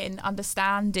 being,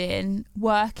 understanding,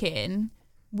 working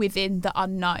within the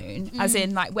unknown, as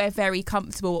in like we're very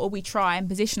comfortable, or we try and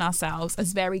position ourselves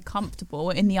as very comfortable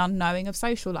in the unknowing of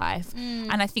social life.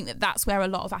 And I think that that's where a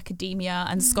lot of academia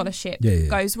and scholarship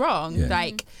goes wrong,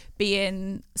 like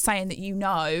saying that you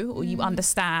know, or you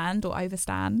understand or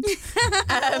overstand.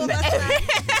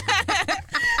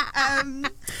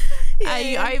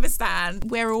 You overstand.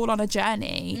 We're all on a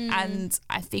journey, and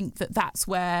I think that that's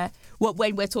where,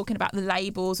 when we're talking about the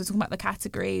labels, we're talking about the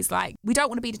categories, like we don't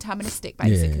want to be deterministic,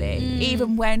 basically.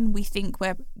 Even when we think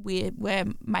we're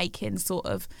making sort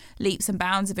of leaps and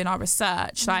bounds within our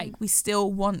research, like we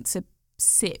still want to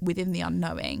sit within the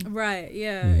unknowing. Right.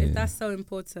 Yeah. That's so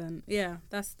important. Yeah,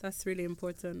 that's really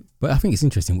important. But I think it's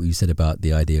interesting what you said about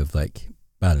the idea of like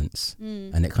balance,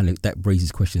 and it kind of that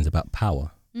raises questions about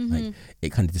power. Like it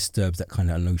kind of disturbs that kind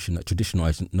of notion, that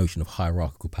traditionalized notion of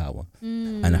hierarchical power.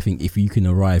 And I think if you can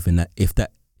arrive in that,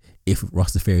 if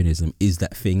Rastafarianism is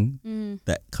that thing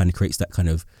that kind of creates that kind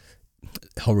of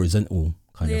horizontal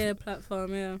kind of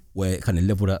platform, where it kind of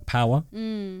leveled up power,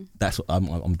 that's what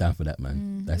I'm down for that,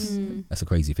 man. That's a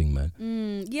crazy thing,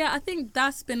 man. Yeah, I think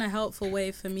that's been a helpful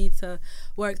way for me to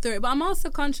work through it. But I'm also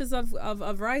conscious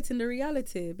of writing the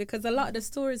reality, because a lot of the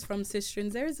stories from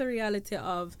sistrins, there is a reality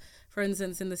of, for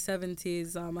instance, in the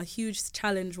 70s, a huge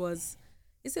challenge was,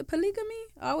 is it polygamy?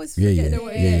 I always forget the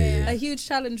word. A huge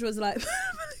challenge was like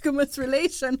polygamous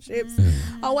relationships.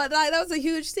 Or what, like, that was a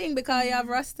huge thing, because you have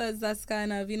Rastas that's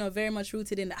kind of, very much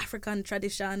rooted in the African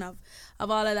tradition of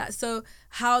all of that. So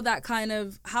what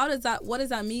does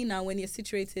that mean now when you're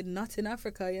situated not in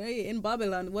Africa? You're in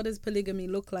Babylon. What does polygamy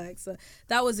look like? So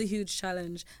that was a huge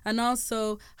challenge. And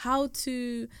also how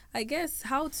to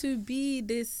be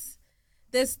this.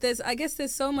 There's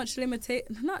so much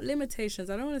not limitations.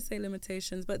 I don't want to say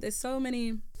limitations, but there's so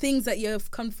many things that you're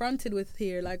confronted with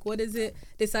here. Like, what is it?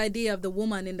 This idea of the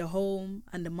woman in the home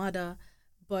and the mother,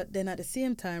 but then at the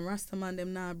same time, Rastaman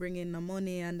them now bringing the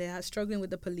money, and they're struggling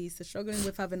with the police, they're struggling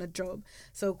with having a job.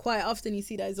 So quite often you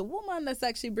see that it's a woman that's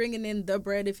actually bringing in the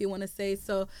bread, if you want to say.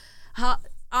 So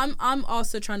I'm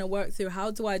also trying to work through,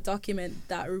 how do I document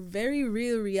that very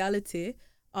real reality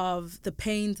of the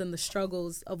pains and the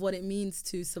struggles of what it means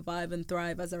to survive and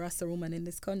thrive as a Rasta woman in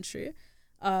this country,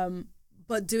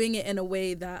 but doing it in a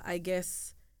way that I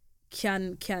guess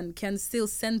can still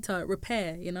center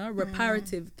repair,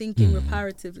 reparative thinking,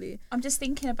 reparatively. I'm just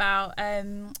thinking about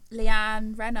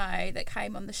Leanne Renault that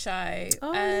came on the show,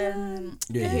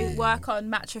 who work on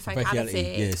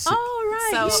matrifocality. Yes.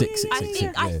 Oh right. So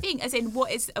I think as in what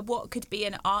could be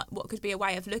a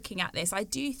way of looking at this. I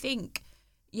do think.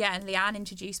 Yeah, and Leanne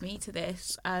introduced me to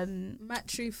this.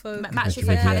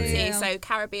 Matrifocality, Yeah. so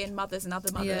Caribbean mothers and other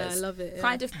mothers. Yeah, I love it. Yeah.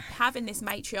 Kind of having this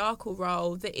matriarchal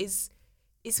role that is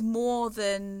more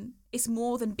than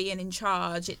being in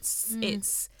charge. It's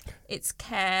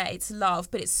care, it's love,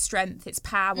 but it's strength, it's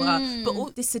power, but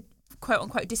all this quote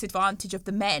unquote disadvantage of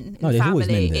the men in the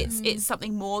family. It's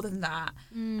something more than that,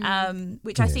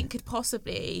 which I think could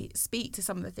possibly speak to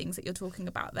some of the things that you're talking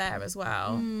about there as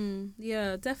well.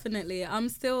 Yeah, definitely. I'm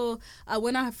still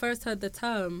when I first heard the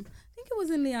term, I think it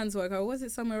was in Leanne's work, or was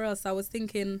it somewhere else? I was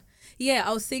thinking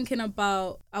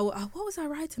about what was I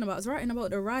writing about? I was writing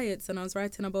about the riots, and I was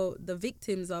writing about the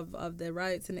victims of the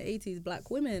riots in the 80s,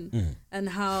 black women, and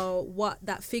what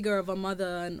that figure of a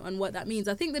mother and what that means.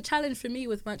 I think the challenge for me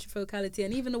with matrifocality,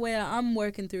 and even the way I'm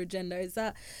working through gender, is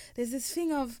that there's this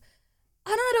thing of,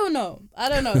 and I don't know,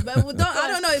 but I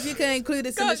don't know if you can include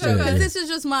this in the show, because this is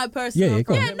just my personal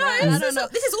problem. I don't know.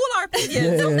 This is all our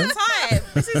opinions all the time.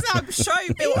 This is our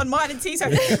show built on mine and T's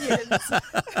opinions.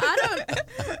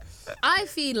 I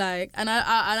feel like, and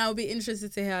I'll be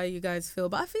interested to hear how you guys feel,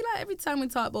 but I feel like every time we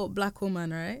talk about black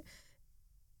woman, right,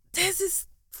 there's this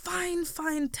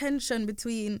fine tension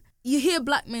between, you hear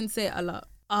black men say it a lot,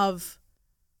 of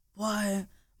what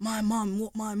my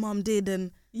mom did, and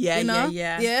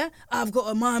I've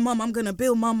got my mom, I'm gonna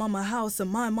build my mom a house, and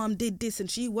my mom did this,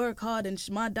 and she worked hard, and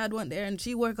my dad went there, and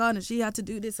she worked hard, and she had to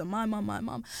do this, and my mom.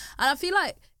 And I feel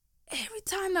like every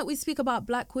time that we speak about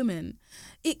black women,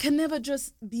 it can never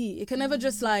just be. It can never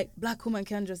just like, black women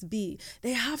can just be.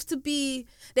 They have to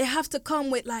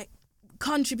come with like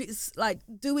contributes, like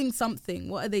doing something.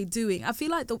 What are they doing? I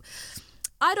feel like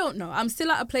I don't know. I'm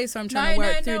still at a place where I'm trying to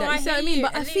work through that. You see what I mean?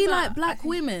 But I feel like black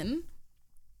women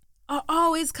are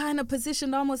always kind of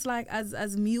positioned almost like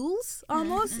as mules,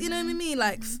 almost. You know what I mean?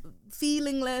 Like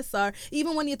feelingless, or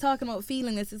even when you're talking about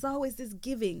feelingless, it's always this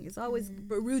giving. It's always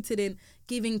rooted in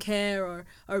giving care or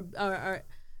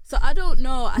so I don't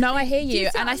know. I hear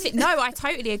you, and I think I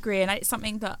totally agree, and it's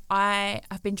something that I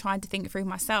have been trying to think through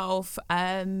myself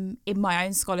in my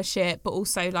own scholarship, but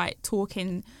also like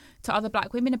talking to other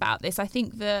black women about this. I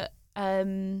think that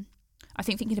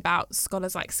thinking about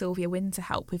scholars like Sylvia Wynne to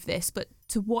help with this, but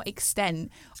to what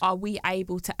extent are we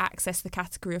able to access the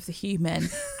category of the human?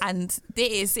 And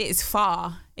it is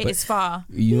far. You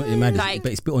know, imagine,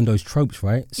 but it's built on those tropes,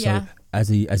 right? So as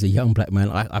a young black man,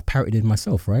 I parroted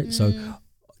myself, right? So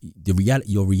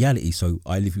your reality. So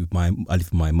I live with my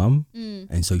mum,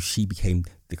 and so she became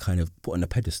the kind of put on a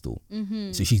pedestal.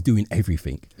 So she's doing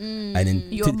everything, and then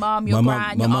your mum, your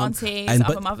gran, your aunties,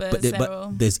 other mothers.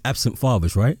 But there's absent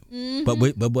fathers, right? But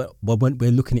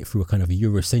we're looking at it through a kind of a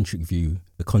Eurocentric view,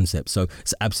 the concept. So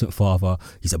it's absent father.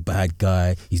 He's a bad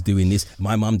guy. He's doing this.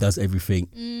 My mum does everything,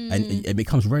 and it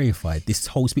becomes rarefied. This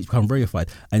whole speech becomes rarefied,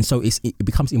 and so it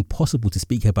becomes impossible to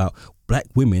speak about black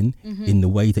women in the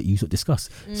way that you sort of discuss.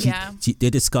 They're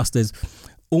discussed as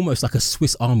almost like a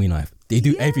Swiss Army knife. They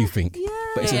do everything,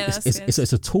 but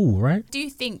it's a tool, right? Do you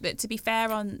think that, to be fair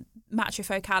on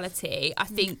matrifocality, I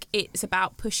think it's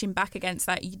about pushing back against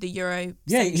that the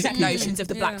Eurocentric notions of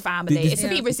the black family. It's to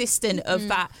be resistant of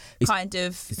that kind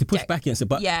of. It's to push back against it,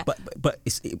 but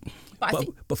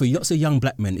for lots of young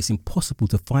black men, it's impossible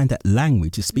to find that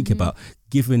language to speak about,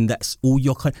 given that's all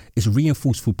your kind. It's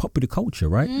reinforced through popular culture,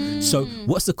 right? So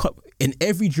what's in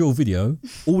every drill video,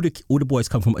 all the boys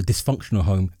come from a dysfunctional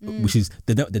home, which is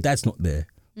the dad's not there.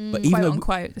 But even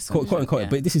quote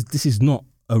unquote, but this is not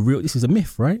a real. This is a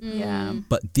myth, right? Yeah.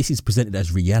 But this is presented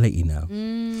as reality now.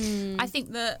 I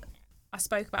think that I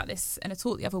spoke about this in a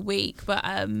talk the other week, but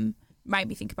made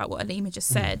me think about what Aleema just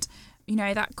said. You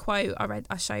know, that quote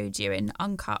I showed you in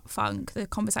Uncut Funk, the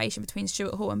conversation between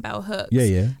Stuart Hall and Bell Hooks.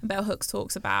 And Bell Hooks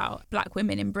talks about black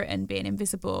women in Britain being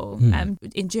invisible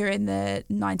during the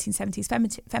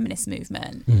 1970s feminist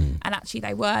movement. And actually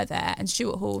they were there. And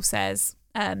Stuart Hall says,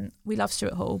 we love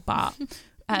Stuart Hall, but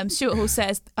Stuart Hall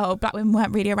says, black women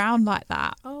weren't really around like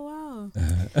that. Oh, wow.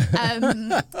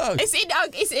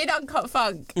 It's in Uncut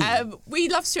Funk. We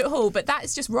love Stuart Hall, but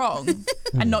that's just wrong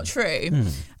and not true.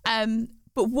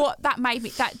 But what that made me,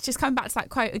 that just coming back to that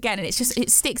quote again, and it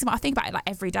sticks. I think about it like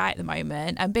every day at the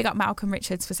moment. And big up Malcolm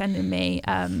Richards for sending me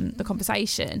the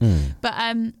conversation. But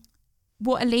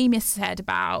what Aleema said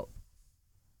about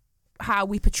how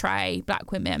we portray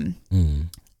black women,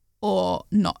 or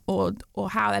not, or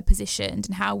how they're positioned,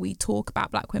 and how we talk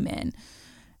about black women,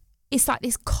 it's like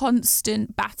this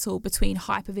constant battle between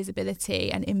hypervisibility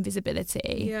and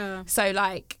invisibility. Yeah. So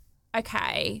like,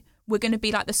 okay, we're going to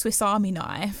be like the Swiss Army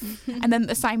knife, and then at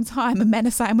the same time, men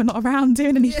are saying we're not around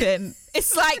doing anything. Yeah.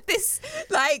 It's like this,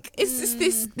 like it's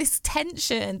just this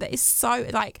tension that is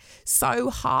so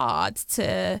hard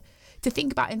to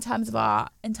think about in terms of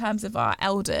our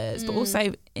elders, but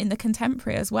also in the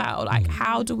contemporary as well. Like,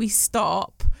 how do we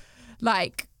stop?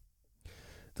 Like,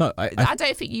 no, I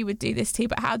don't think you would do this, T,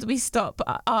 but how do we stop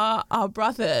our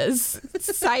brothers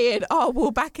saying, "Oh, well,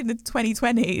 back in the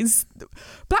 2020s,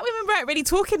 black women weren't really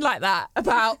talking like that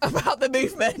about the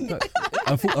movement."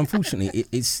 Unfortunately,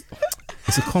 it's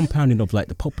a compounding of like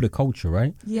the popular culture,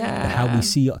 right? Yeah. How we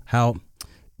see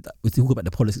we talk about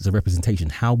the politics of representation,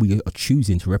 how we are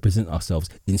choosing to represent ourselves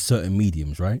in certain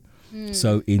mediums, right?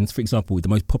 So, for example, the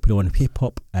most popular one, hip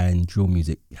hop and drill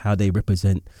music, how they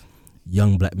represent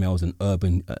young black males and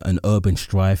urban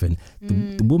strife, and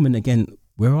the women, again,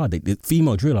 where are they? The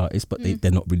female drill artists, but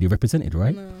they're not really represented,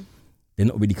 right? No. They're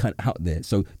not really kind of out there.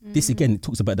 So this again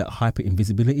talks about that hyper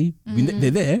invisibility.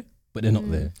 They're there, but they're not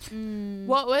there.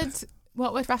 What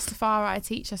would Rastafari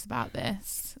teach us about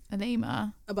this,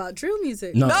 Aleema? About drill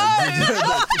music? No.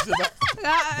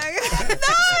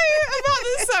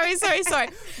 Sorry.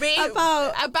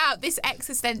 About this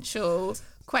existential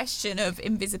question of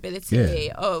invisibility,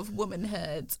 of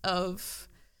womanhood, of...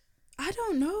 I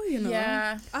don't know,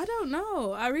 Yeah. I don't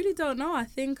know. I really don't know. I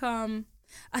think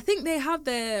they have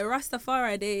the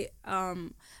Rastafari.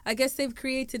 I guess they've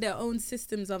created their own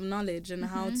systems of knowledge and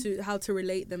how to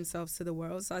relate themselves to the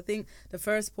world. So I think the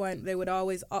first point, they would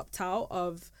always opt out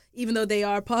of, even though they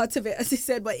are part of it, as you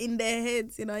said, but in their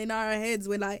heads, in our heads,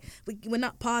 we're like, we're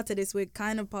not part of this. We're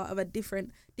kind of part of a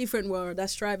different world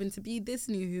that's striving to be this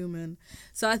new human.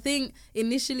 So I think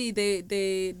initially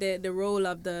the role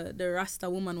of the Rasta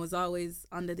woman was always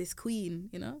under this queen,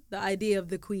 the idea of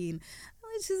the queen,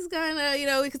 which is kind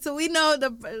of, so we know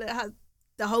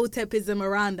the Hotepism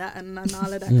around that and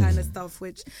all of that kind of stuff,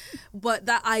 but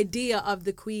that idea of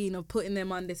the queen, of putting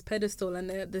them on this pedestal, and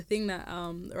the thing that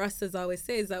Rastas always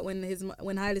say is that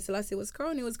when Haile Selassie was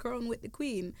crowned, he was crowned with the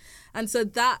queen, and so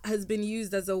that has been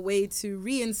used as a way to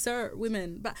reinsert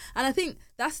women. And I think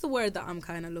that's the word that I'm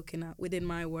kind of looking at within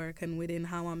my work and within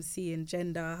how I'm seeing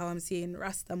gender, how I'm seeing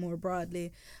Rasta more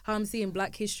broadly, how I'm seeing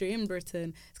Black history in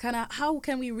Britain. It's kind of, how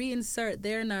can we reinsert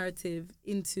their narrative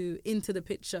into the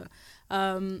picture?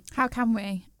 How can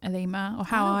we, Aleema? Or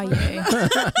how are you?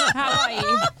 How are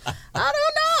you? I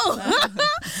don't know.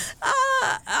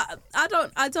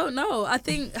 I don't know. I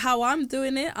think how I'm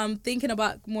doing it, I'm thinking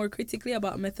about more critically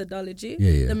about methodology,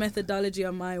 the methodology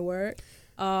of my work.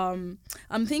 I'm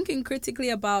thinking critically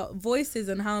about voices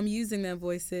and how I'm using their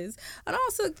voices, and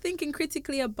also thinking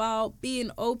critically about being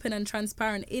open and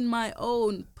transparent in my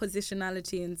own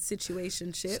positionality and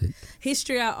situationship.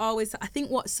 History, I think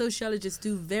what sociologists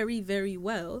do very, very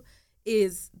well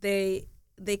is they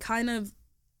kind of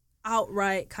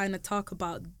outright kind of talk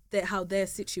about how they're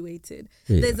situated.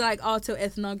 There's like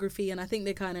autoethnography, and I think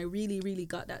they kind of really, really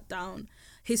got that down.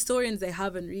 Historians, they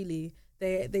haven't really.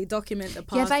 They document the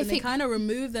past, and they kind of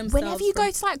remove themselves. Whenever you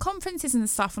go to like conferences and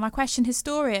stuff, and I question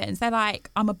historians, they're like,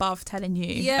 "I'm above telling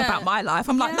you about my life."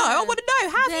 I'm like, "No, I want to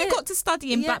know. How have you got to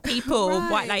studying black people,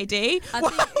 white lady?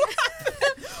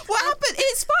 What happened?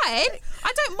 It's fine.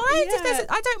 I don't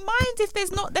mind if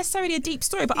there's not necessarily a deep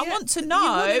story, but I want to know,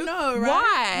 right?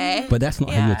 Why." But that's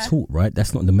not how you're taught, right?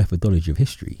 That's not the methodology of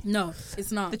history. No,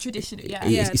 it's not the tradition.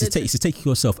 It's to take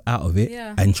yourself out of it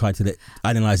and try to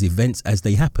analyze events as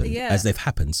they happen, as they've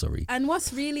happened. Sorry. And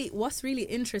what's really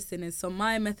interesting is, so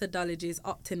my methodology is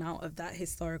opting out of that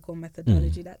historical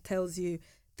methodology that tells you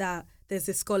that there's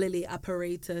a scholarly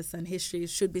apparatus and history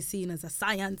should be seen as a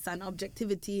science and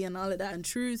objectivity and all of that and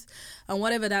truth and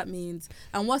whatever that means.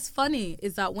 And what's funny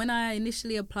is that when I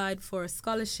initially applied for a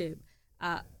scholarship,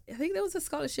 I think there was a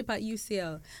scholarship at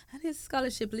UCL, and his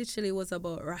scholarship literally was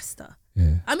about Rasta.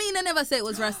 Yeah. I mean, I never said it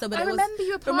was Rasta, but I remember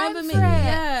you applying for it.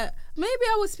 Yeah, maybe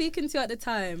I was speaking to you at the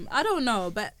time. I don't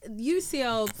know, but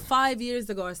UCL 5 years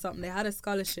ago or something, they had a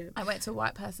scholarship. I went to a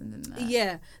white person, didn't I?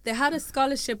 Yeah, they had a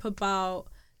scholarship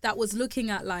that was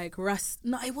looking at like Rasta.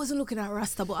 No, it wasn't looking at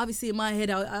Rasta, but obviously in my head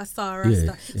I saw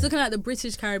Rasta. It's looking at the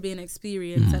British Caribbean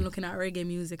experience and looking at reggae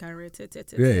music and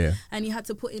and you had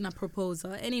to put in a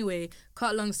proposal. Anyway,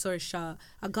 cut long story short,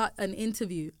 I got an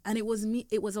interview, and it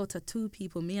was out of two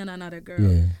people, me and another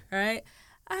girl, right?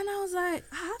 And I was like,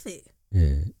 I have it.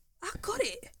 Yeah. I got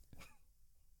it.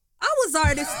 I was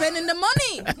already spending the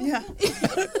money. Yeah.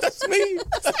 That's me.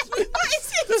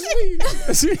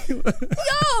 That's me.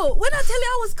 Yo, when I tell you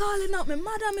I was calling up my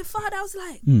mother and my father, I was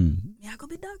like, me I go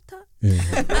be doctor.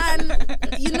 Yeah.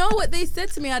 And you know what they said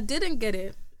to me? I didn't get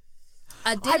it.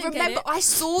 I remember get it. I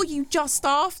saw you just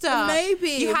after.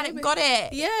 Maybe. You hadn't got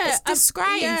it. Yeah. It's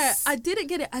disgrace. Yeah, I didn't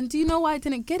get it. And do you know why I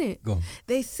didn't get it? Go on.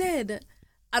 They said,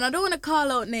 and I don't want to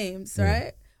call out names,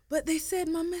 right? But they said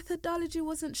my methodology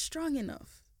wasn't strong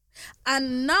enough.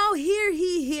 And now here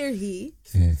he.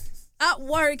 Yeah. At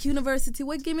Warwick University,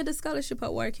 what gave me the scholarship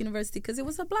at Warwick University? Because it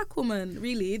was a black woman,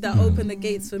 really, that opened the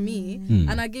gates for me.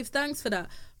 And I give thanks for that.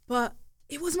 But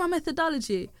it was my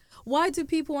methodology. Why do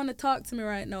people want to talk to me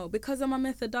right now? Because of my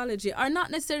methodology. Or not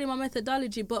necessarily my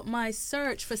methodology, but my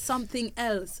search for something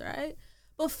else, right?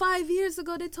 But 5 years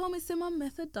ago, they told me, say, my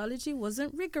methodology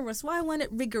wasn't rigorous. Why wasn't it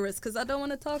rigorous? Because I don't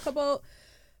want to talk about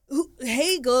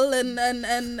Hegel and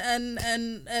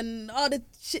all the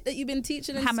shit that you've been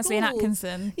teaching in Hammersley school. and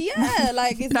Atkinson. Yeah,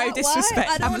 like, is No that disrespect,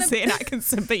 why? Hammersley and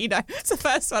Atkinson, but it's the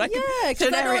first one I can. Yeah,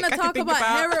 because I don't want to talk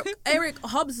about Eric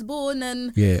Hobsbawm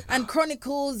and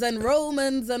Chronicles and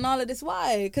Romans and all of this.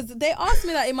 Why? Because they asked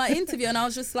me that in my interview, and I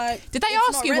was just like, did they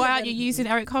ask you why aren't you using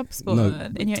Eric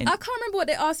Hobsbawm in your? I can't remember what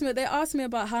they asked me. They asked me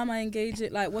about how am I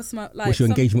engaging, like what's my what's your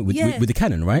engagement with the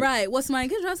canon, right? Right. What's my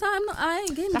engagement? I was like, I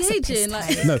ain't engaging.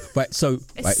 Like, no, right. So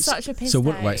it's such a piss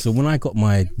take. So when I got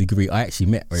my degree, I actually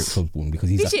met Eric Hobsbawm because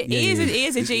he is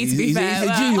a G, to be fair. He's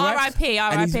a G, right?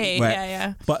 R.I.P.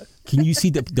 Yeah. But can you see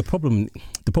the problem?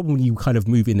 The problem when you kind of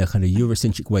move in a kind of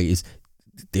Eurocentric way is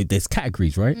there's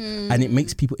categories, right? And it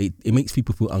makes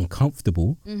people feel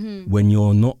uncomfortable when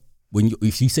you're not.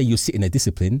 If you say you're sitting a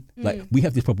discipline, like we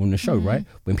have this problem on the show, right?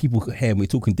 When people here and we're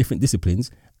talking different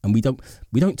disciplines and we don't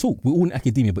talk. We're all in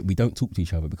academia, but we don't talk to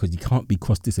each other because you can't be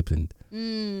cross-disciplined.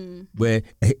 Where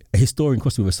a historian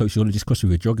cross with a sociologist cross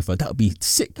with a geographer, that would be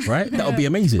sick, right? That would be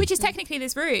amazing. Which is technically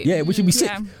this route. Yeah, which would be sick.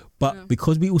 But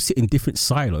because we all sit in different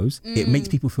silos, it makes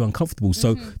people feel uncomfortable.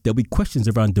 So there'll be questions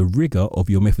around the rigor of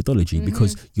your methodology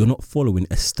because you're not following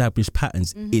established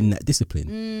patterns in that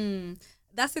discipline.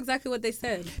 That's exactly what they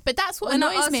said. But that's what when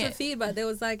I annoys asked me. for feedback, they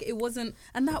was like, it wasn't,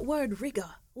 and that word rigor.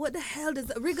 What the hell does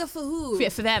that rigor for who?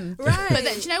 For them, right? But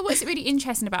do you know what's really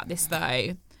interesting about this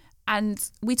though?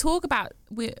 And we talk about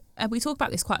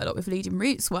this quite a lot with Leading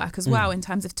Roots work as well, in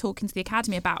terms of talking to the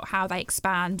academy about how they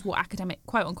expand what academic,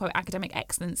 quote unquote, academic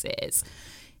excellence is.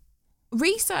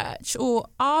 Research, or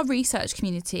our research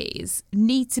communities,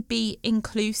 need to be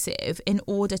inclusive in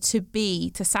order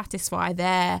to satisfy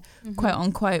their quote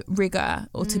unquote rigor,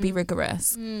 or to be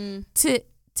rigorous.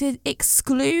 To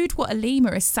exclude what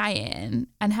Aleema is saying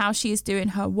and how she is doing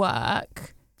her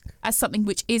work as something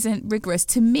which isn't rigorous,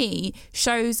 to me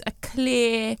shows a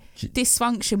clear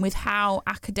dysfunction with how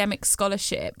academic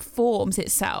scholarship forms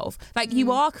itself. Like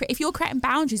if you're creating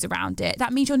boundaries around it,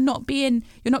 that means you're not creating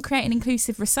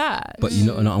inclusive research. But you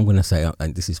know, and I'm going to say,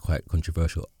 and this is quite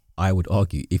controversial, I would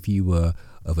argue if you were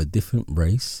of a different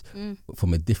race,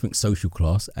 from a different social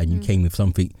class, and you came with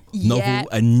something novel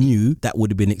and new, that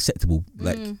would have been acceptable.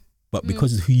 But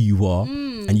because of who you are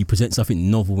and you present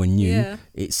something novel and new,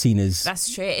 it's seen as...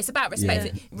 That's true. It's about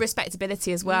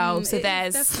respectability as well. So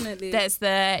there's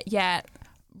the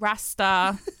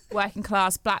Rasta working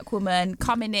class black woman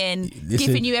coming in,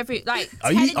 giving you every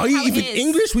Are you even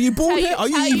English? Were you born here? Are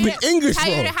you even English? Tell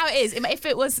you how it is. If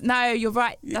it was you're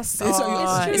right. It's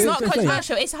not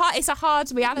controversial. It's hard. It's a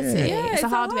hard reality. Yeah, it's a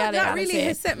hard reality. That really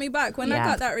has set me back when I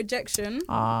got that rejection.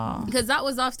 Because that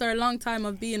was after a long time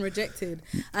of being rejected,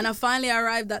 and I finally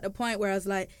arrived at the point where I was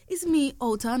like, "It's me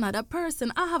out to another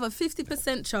person. I have a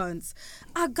 50% chance.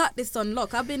 I got this on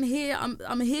lock. I've been here.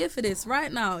 I'm here for this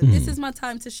right now. This is my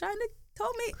time to shine." They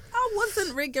told me I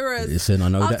wasn't rigorous. Listen, I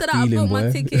know after that I feeling, booked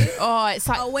my ticket. It's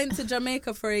like I went to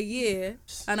Jamaica for a year,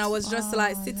 and I was just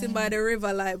like sitting by the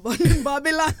river, like Bonnie and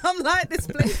Babylon. I'm like, this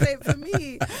place ain't for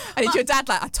me. And it's your dad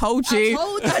like, I told you.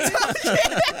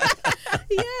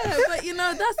 Yeah, but you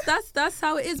know, that's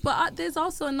how it is. But there's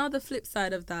also another flip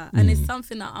side of that, and it's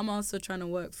something that I'm also trying to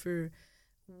work through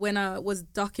when I was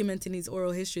documenting these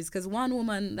oral histories. Because one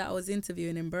woman that I was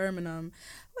interviewing in Birmingham,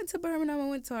 I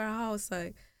went to her house,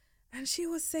 and she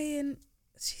was saying,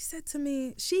 she said to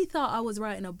me, she thought I was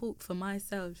writing a book for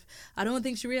myself. I don't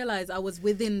think she realized I was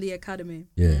within the academy.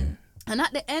 Yeah. And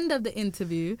at the end of the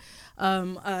interview,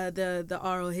 the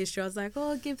oral history, I was like,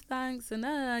 oh, give thanks, and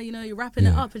you're wrapping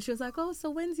it up. And she was like, oh, so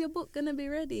when's your book gonna be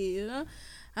ready? You know?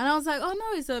 And I was like, oh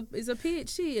no, it's a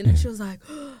PhD. And then she was like,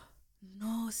 oh,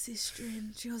 no, sister.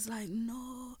 And she was like,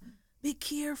 no, be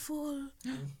careful.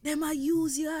 They might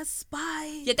use you as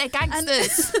spy. Yeah, they're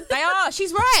gangsters. They are.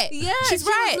 She's right. Yeah, she's she was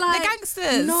right. like, they're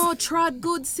gangsters. No, trad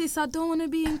good, sis. I don't want to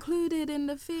be included in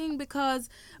the thing because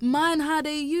mind how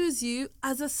they use you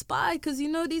as a spy because you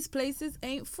know these places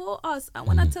ain't for us. And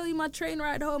when I tell you my train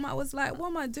ride home, I was like, what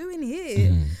am I doing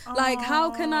here? Like,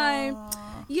 how can I...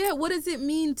 Yeah, what does it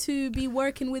mean to be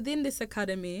working within this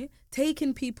academy,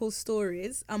 taking people's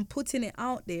stories and putting it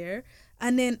out there?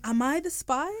 And then, am I the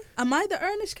spy? Am I the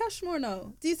Ernest Cashmore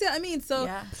now? Do you see what I mean? So,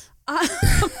 yeah.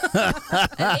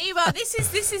 Aleema,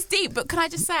 this is deep. But can I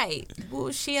just say,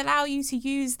 will she allow you to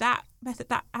use that method,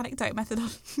 that anecdote method?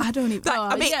 I don't even.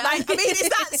 I mean, is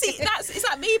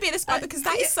that me being a spy? Because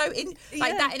that is so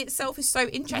that in itself is so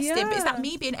interesting. Yeah. But is that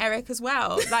me being Eric as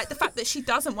well? Like the fact that she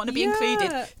doesn't want to be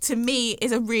included to me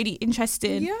is a really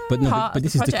interesting part. But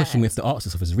this is the question we have to ask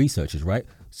ourselves as researchers, right?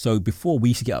 So before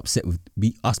we should get upset with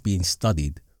us being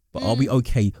studied, but are we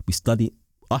okay with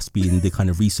us being the kind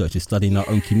of researchers studying our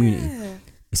own community?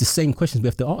 It's the same questions we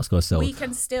have to ask ourselves. We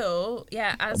can still,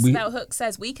 as Bell Hooks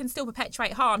says, we can still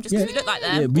perpetuate harm just because we look like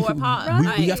them or apart.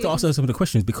 We have to ask ourselves some of the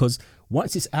questions because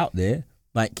once it's out there,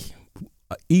 like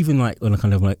even like on a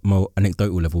kind of like more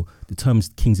anecdotal level, the terms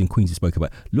kings and queens we spoke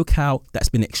about, look how that's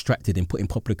been extracted and put in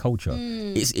popular culture.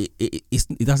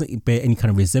 It doesn't bear any kind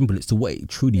of resemblance to what it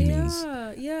truly means.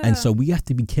 And so we have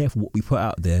to be careful what we put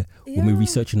out there when we're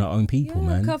researching our own people,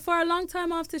 man. Because for a long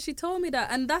time after she told me that,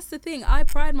 and that's the thing, I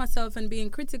pride myself in being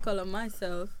critical of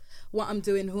myself, what I'm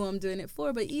doing, who I'm doing it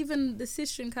for. But even the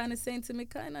sister kind of saying to me,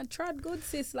 kind of trad good,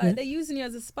 sis, like they're using you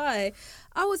as a spy.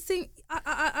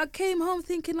 I came home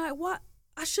thinking like, what?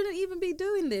 I shouldn't even be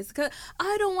doing this because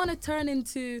I don't want to turn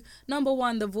into, number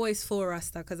one, the voice for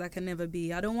Rasta because I can never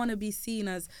be. I don't want to be seen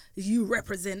as you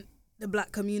represent the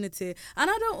black community. And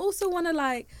I don't also want to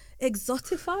like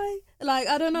exotify. Like,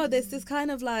 I don't know, there's this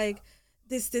kind of like,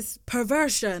 this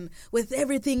perversion with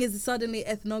everything is suddenly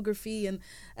ethnography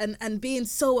and being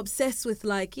so obsessed with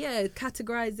like,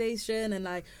 categorization and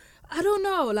like, I don't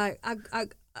know, like I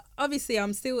obviously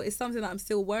it's something that I'm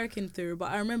still working through,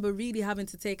 but I remember really having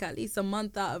to take at least a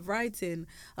month out of writing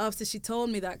after she told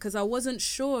me that because I wasn't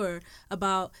sure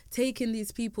about taking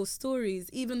these people's stories,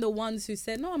 even the ones who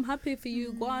said, no, I'm happy for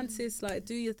you, go on sis, like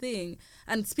do your thing,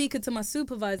 and speaking to my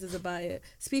supervisors about it,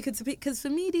 because for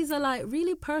me these are like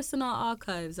really personal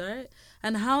archives, right?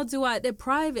 And how do they're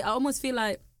private. I almost feel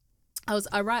like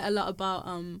I write a lot about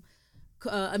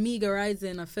Amiga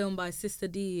Rising, a film by Sister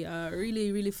D, a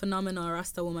really, really phenomenal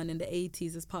Rasta woman in the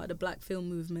 80s as part of the black film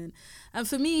movement. And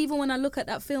for me, even when I look at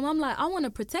that film, I'm like, I want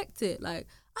to protect it. Like,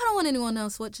 I don't want anyone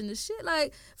else watching this shit.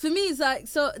 Like, for me, it's like,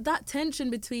 so that tension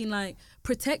between like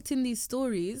protecting these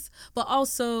stories, but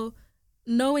also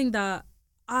knowing that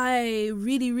I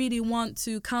really, really want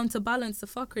to counterbalance the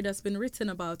fuckery that's been written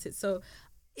about it. So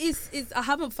I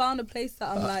haven't found a place that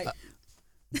I'm like...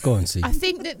 Go on, see. I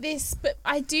think that but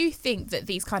I do think that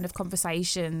these kind of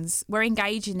conversations we're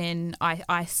engaging in,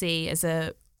 I see as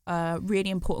a really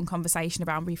important conversation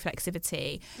around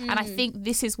reflexivity. And I think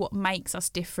this is what makes us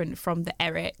different from the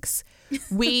Erics.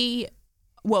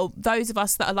 Those of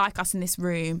us that are like us in this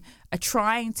room are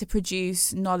trying to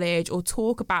produce knowledge or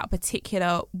talk about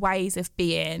particular ways of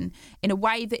being in a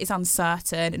way that is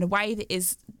uncertain, in a way that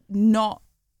is not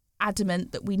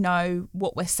adamant that we know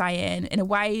what we're saying, in a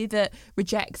way that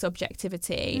rejects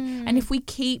objectivity. And if we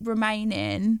keep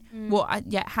remaining what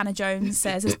Hannah Jones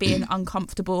says as being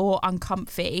uncomfortable or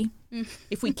uncomfy,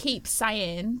 if we keep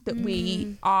saying that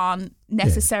we aren't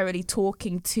necessarily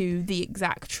talking to the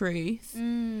exact truth,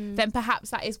 then perhaps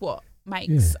that is what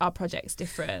makes our projects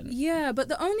different. Yeah, but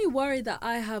the only worry that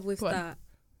I have with that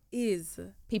is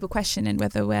people questioning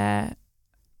whether we're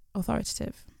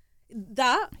authoritative.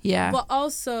 That, but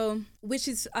also, which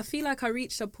is, I feel like I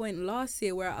reached a point last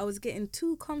year where I was getting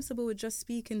too comfortable with just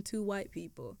speaking to white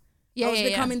people. I was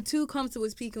becoming too comfortable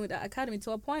speaking with that academy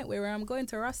to a point where I'm going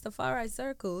to Rastafari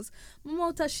circles,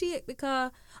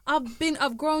 because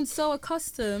I've grown so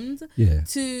accustomed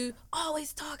to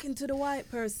always talking to the white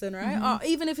person, right? Or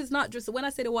even if it's not just, when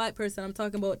I say the white person, I'm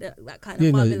talking about that kind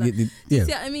of Babylon. Do you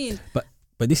see what I mean?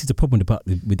 But this is the problem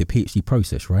with the PhD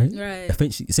process, right? Right.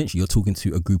 Essentially, you're talking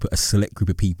to a select group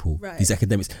of people, these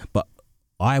academics. But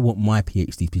I want my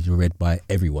PhD to be read by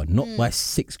everyone, not by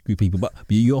 6 group of people. But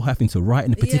you're having to write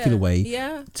in a particular way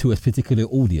to a particular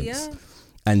audience. Yeah.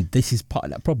 And this is part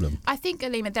of that problem. I think,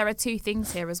 Aleema, there are 2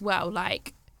 things here as well.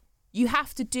 Like, you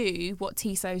have to do what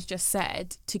Tiso's just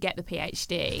said to get the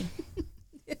PhD.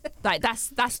 Like, that's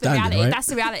the reality. Right? That's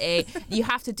the reality. You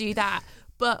have to do that.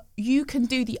 But you can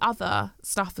do the other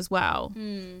stuff as well.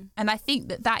 And I think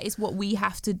that is what we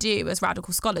have to do as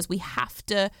radical scholars. We have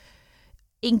to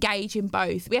engage in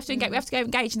both. We have to engage. We have to go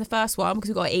engage in the first one because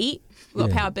we've got to eat, we've got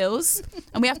to pay our bills,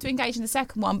 and we have to engage in the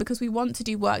second one because we want to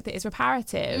do work that is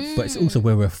reparative. But it's also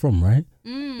where we're from, right?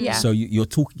 Yeah. So your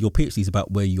PhD is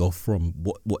about where you're from,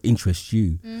 what interests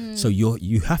you. So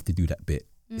you have to do that bit.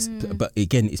 But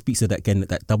again, it speaks to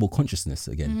that double consciousness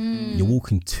again. You're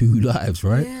walking two lives,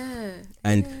 right? Yeah.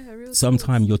 And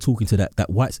sometimes you're talking to that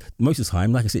white. Most of the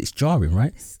time, like I said, it's jarring,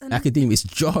 right? Academia, it's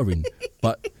jarring,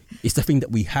 but it's the thing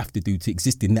that we have to do to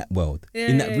exist in that world,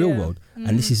 in that real world.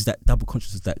 And this is that double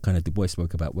consciousness that kind of Du Bois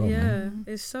spoke about. Man.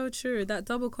 It's so true. That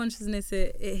double consciousness,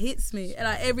 it hits me.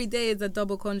 Like every day is a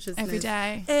double consciousness. Every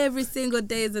day, every single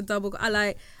day is a double.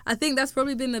 I think that's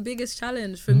probably been the biggest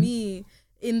challenge for me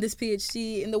in this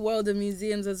PhD, in the world of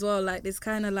museums as well. Like this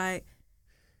kind of like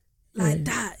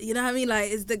that. You know what I mean?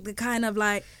 Like it's the kind of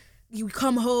like. You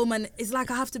come home and it's like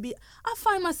I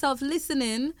find myself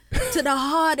listening to the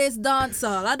hardest dancer.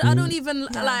 I don't even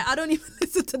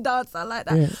listen to dancer like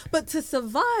that. Yeah. But to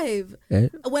survive,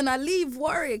 when I leave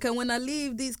Warwick and when I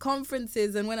leave these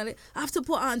conferences and when I have to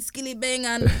put on Skilly Bang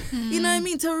and you know what I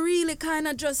mean, to really kind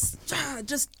of just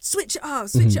switch it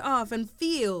off and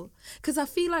feel. Because I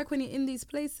feel like when you're in these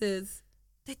places,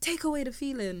 they take away the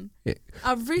feeling. Yeah.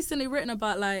 I've recently written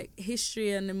about like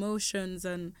history and emotions,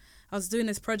 and I was doing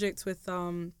this project with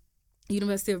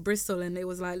University of Bristol, and it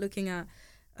was like looking at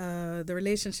the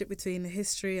relationship between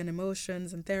history and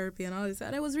emotions and therapy and all this.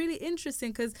 And it was really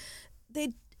interesting because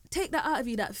they take that out of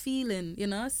you, that feeling, you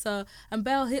know. So, and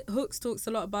Bell Hooks talks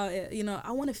a lot about it. You know,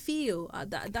 I want to feel.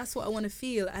 That's what I want to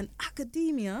feel. And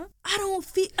academia, I don't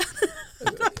feel.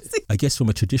 I guess from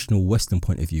a traditional Western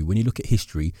point of view, when you look at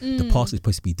history, the past is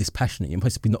supposed to be dispassionate. You're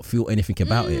supposed to not feel anything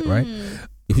about it, right?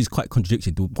 It was quite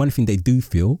contradictory. The one thing they do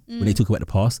feel when they talk about the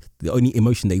past, the only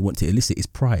emotion they want to elicit is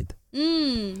pride.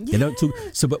 They don't talk.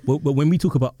 So, but when we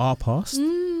talk about our past,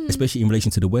 especially in relation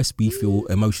to the West, we feel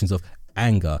emotions of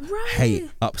anger, hate,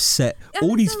 upset, and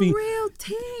all these things. It's a real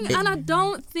thing, and I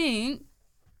don't think.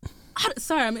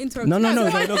 Sorry, I'm interrupting. No,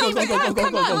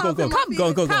 go.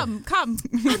 Come.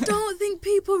 I don't think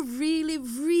people really,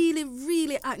 really,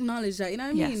 really acknowledge that. You know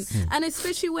what I mean? And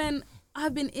especially when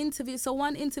I've been interviewed. So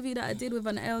one interview that I did with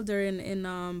an elder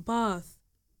in Bath.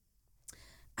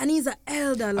 And he's an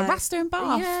elder, like a Rasta in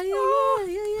Bath. Yeah.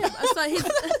 So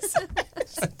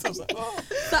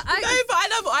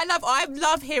I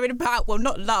love hearing about. Well,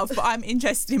 not love, but I'm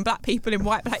interested in black people in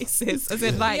white places. As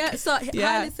in, like,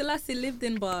 Haile Selassie lived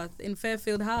in Bath in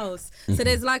Fairfield House. So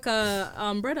there's like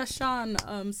a brother Sean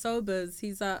Sobers.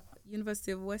 He's at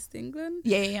University of West England.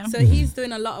 Yeah. So he's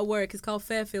doing a lot of work. It's called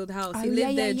Fairfield House. He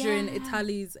lived there during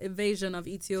Italy's invasion of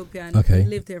Ethiopia, and he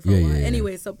lived there for a while.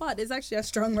 Anyway, but there's actually a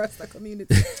strong Rasta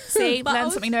community. See,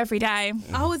 learn something new every day.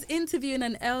 I was interviewing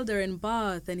an elder in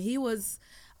Bath, and he was.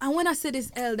 And when I say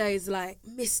this elder is like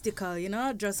mystical, you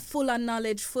know, just full of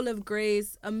knowledge, full of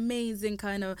grace, amazing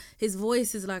kind of, his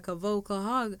voice is like a vocal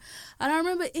hug. And I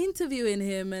remember interviewing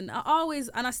him, and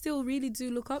I still really do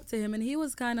look up to him. And he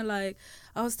was kind of like,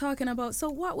 I was talking about,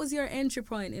 so what was your entry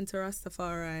point into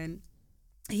Rastafari? And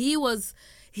he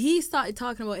started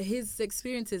talking about his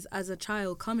experiences as a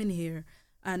child coming here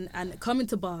and coming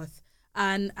to Bath.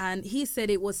 And he said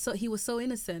he was so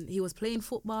innocent. He was playing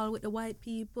football with the white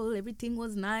people. Everything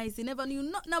was nice. He never knew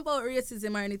nothing about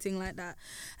racism or anything like that.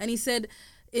 And he said,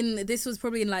 this was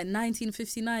probably in like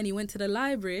 1959, he went to the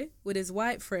library with his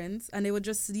white friends, and they were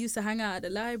just used to hang out at the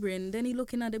library. And then he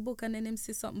looking at the book, and then him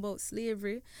see something about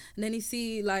slavery, and then he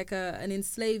see like an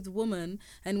enslaved woman.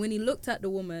 And when he looked at the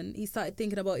woman, he started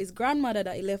thinking about his grandmother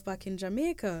that he left back in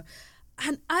Jamaica.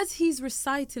 And as he's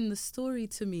reciting the story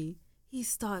to me, he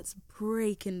starts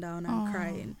breaking down and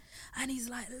crying. And he's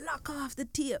like, lock off the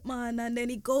tape, man. And then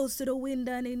he goes to the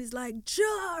window and he's like,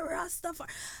 Jah Rastafari.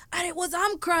 And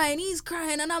I'm crying, he's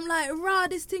crying. And I'm like, Rah,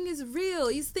 this thing is real.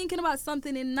 He's thinking about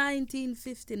something in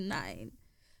 1959.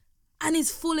 And he's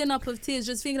fulling up of tears,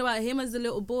 just thinking about him as a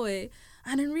little boy.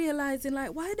 And then realizing,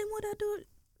 like, why would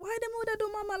I do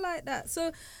mama like that?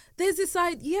 So there's this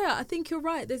idea, I think you're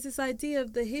right, there's this idea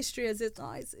of the history as it's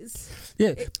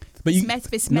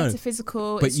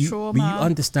metaphysical, it's trauma. But you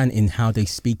understand in how they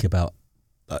speak about,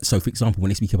 so for example, when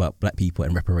they speak about black people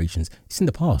and reparations, it's in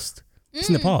the past. It's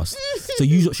in the past. So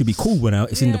you should be cool when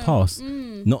it's in the past.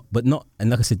 And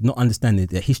like I said, not understanding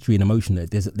the history and emotion,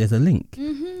 there's a link.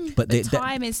 But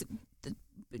time is,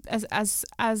 as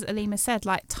Aleema said,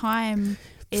 like time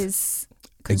is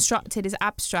constructed, is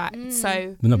abstract.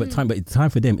 So but time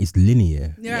for them is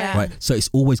linear, right? So it's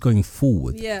always going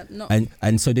forward.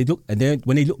 And so they look, and then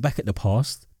when they look back at the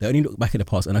past, they only look back at the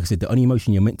past. And like I said, the only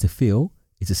emotion you're meant to feel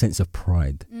is a sense of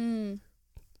pride. We're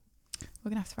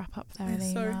gonna have to wrap up there,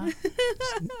 Aleema. Sorry.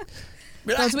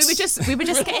 Relax. We were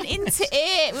just getting into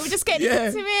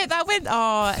it. That went.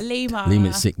 Oh, Aleema.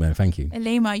 Aleema's sick, man. Thank you.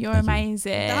 Aleema, you're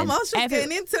amazing. Damn, I was just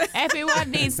getting into it.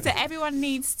 Everyone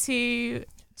needs to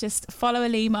just follow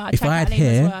Aleema. If check I out had Aleema's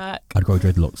hair, work. I'd grow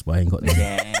dreadlocks, but I ain't got them.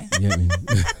 Yeah. You know what I mean?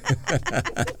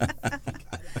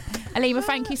 Aleema,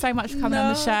 thank you so much for coming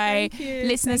on the show. Thank you.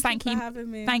 Listeners, thank you for having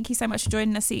me. Thank you so much for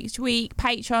joining us each week.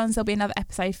 Patrons, there'll be another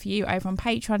episode for you over on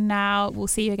Patreon now. We'll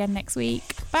see you again next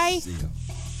week. Bye. See ya.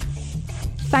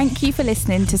 Thank you for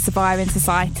listening to Surviving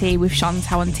Society with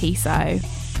Chantal and Tiso.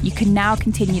 You can now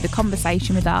continue the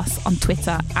conversation with us on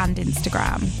Twitter and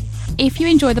Instagram. If you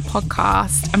enjoy the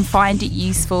podcast and find it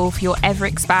useful for your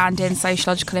ever-expanding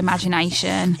sociological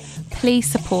imagination, please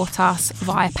support us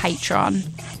via Patreon.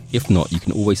 If not, you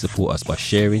can always support us by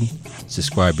sharing,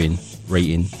 subscribing,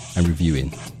 rating and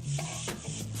reviewing.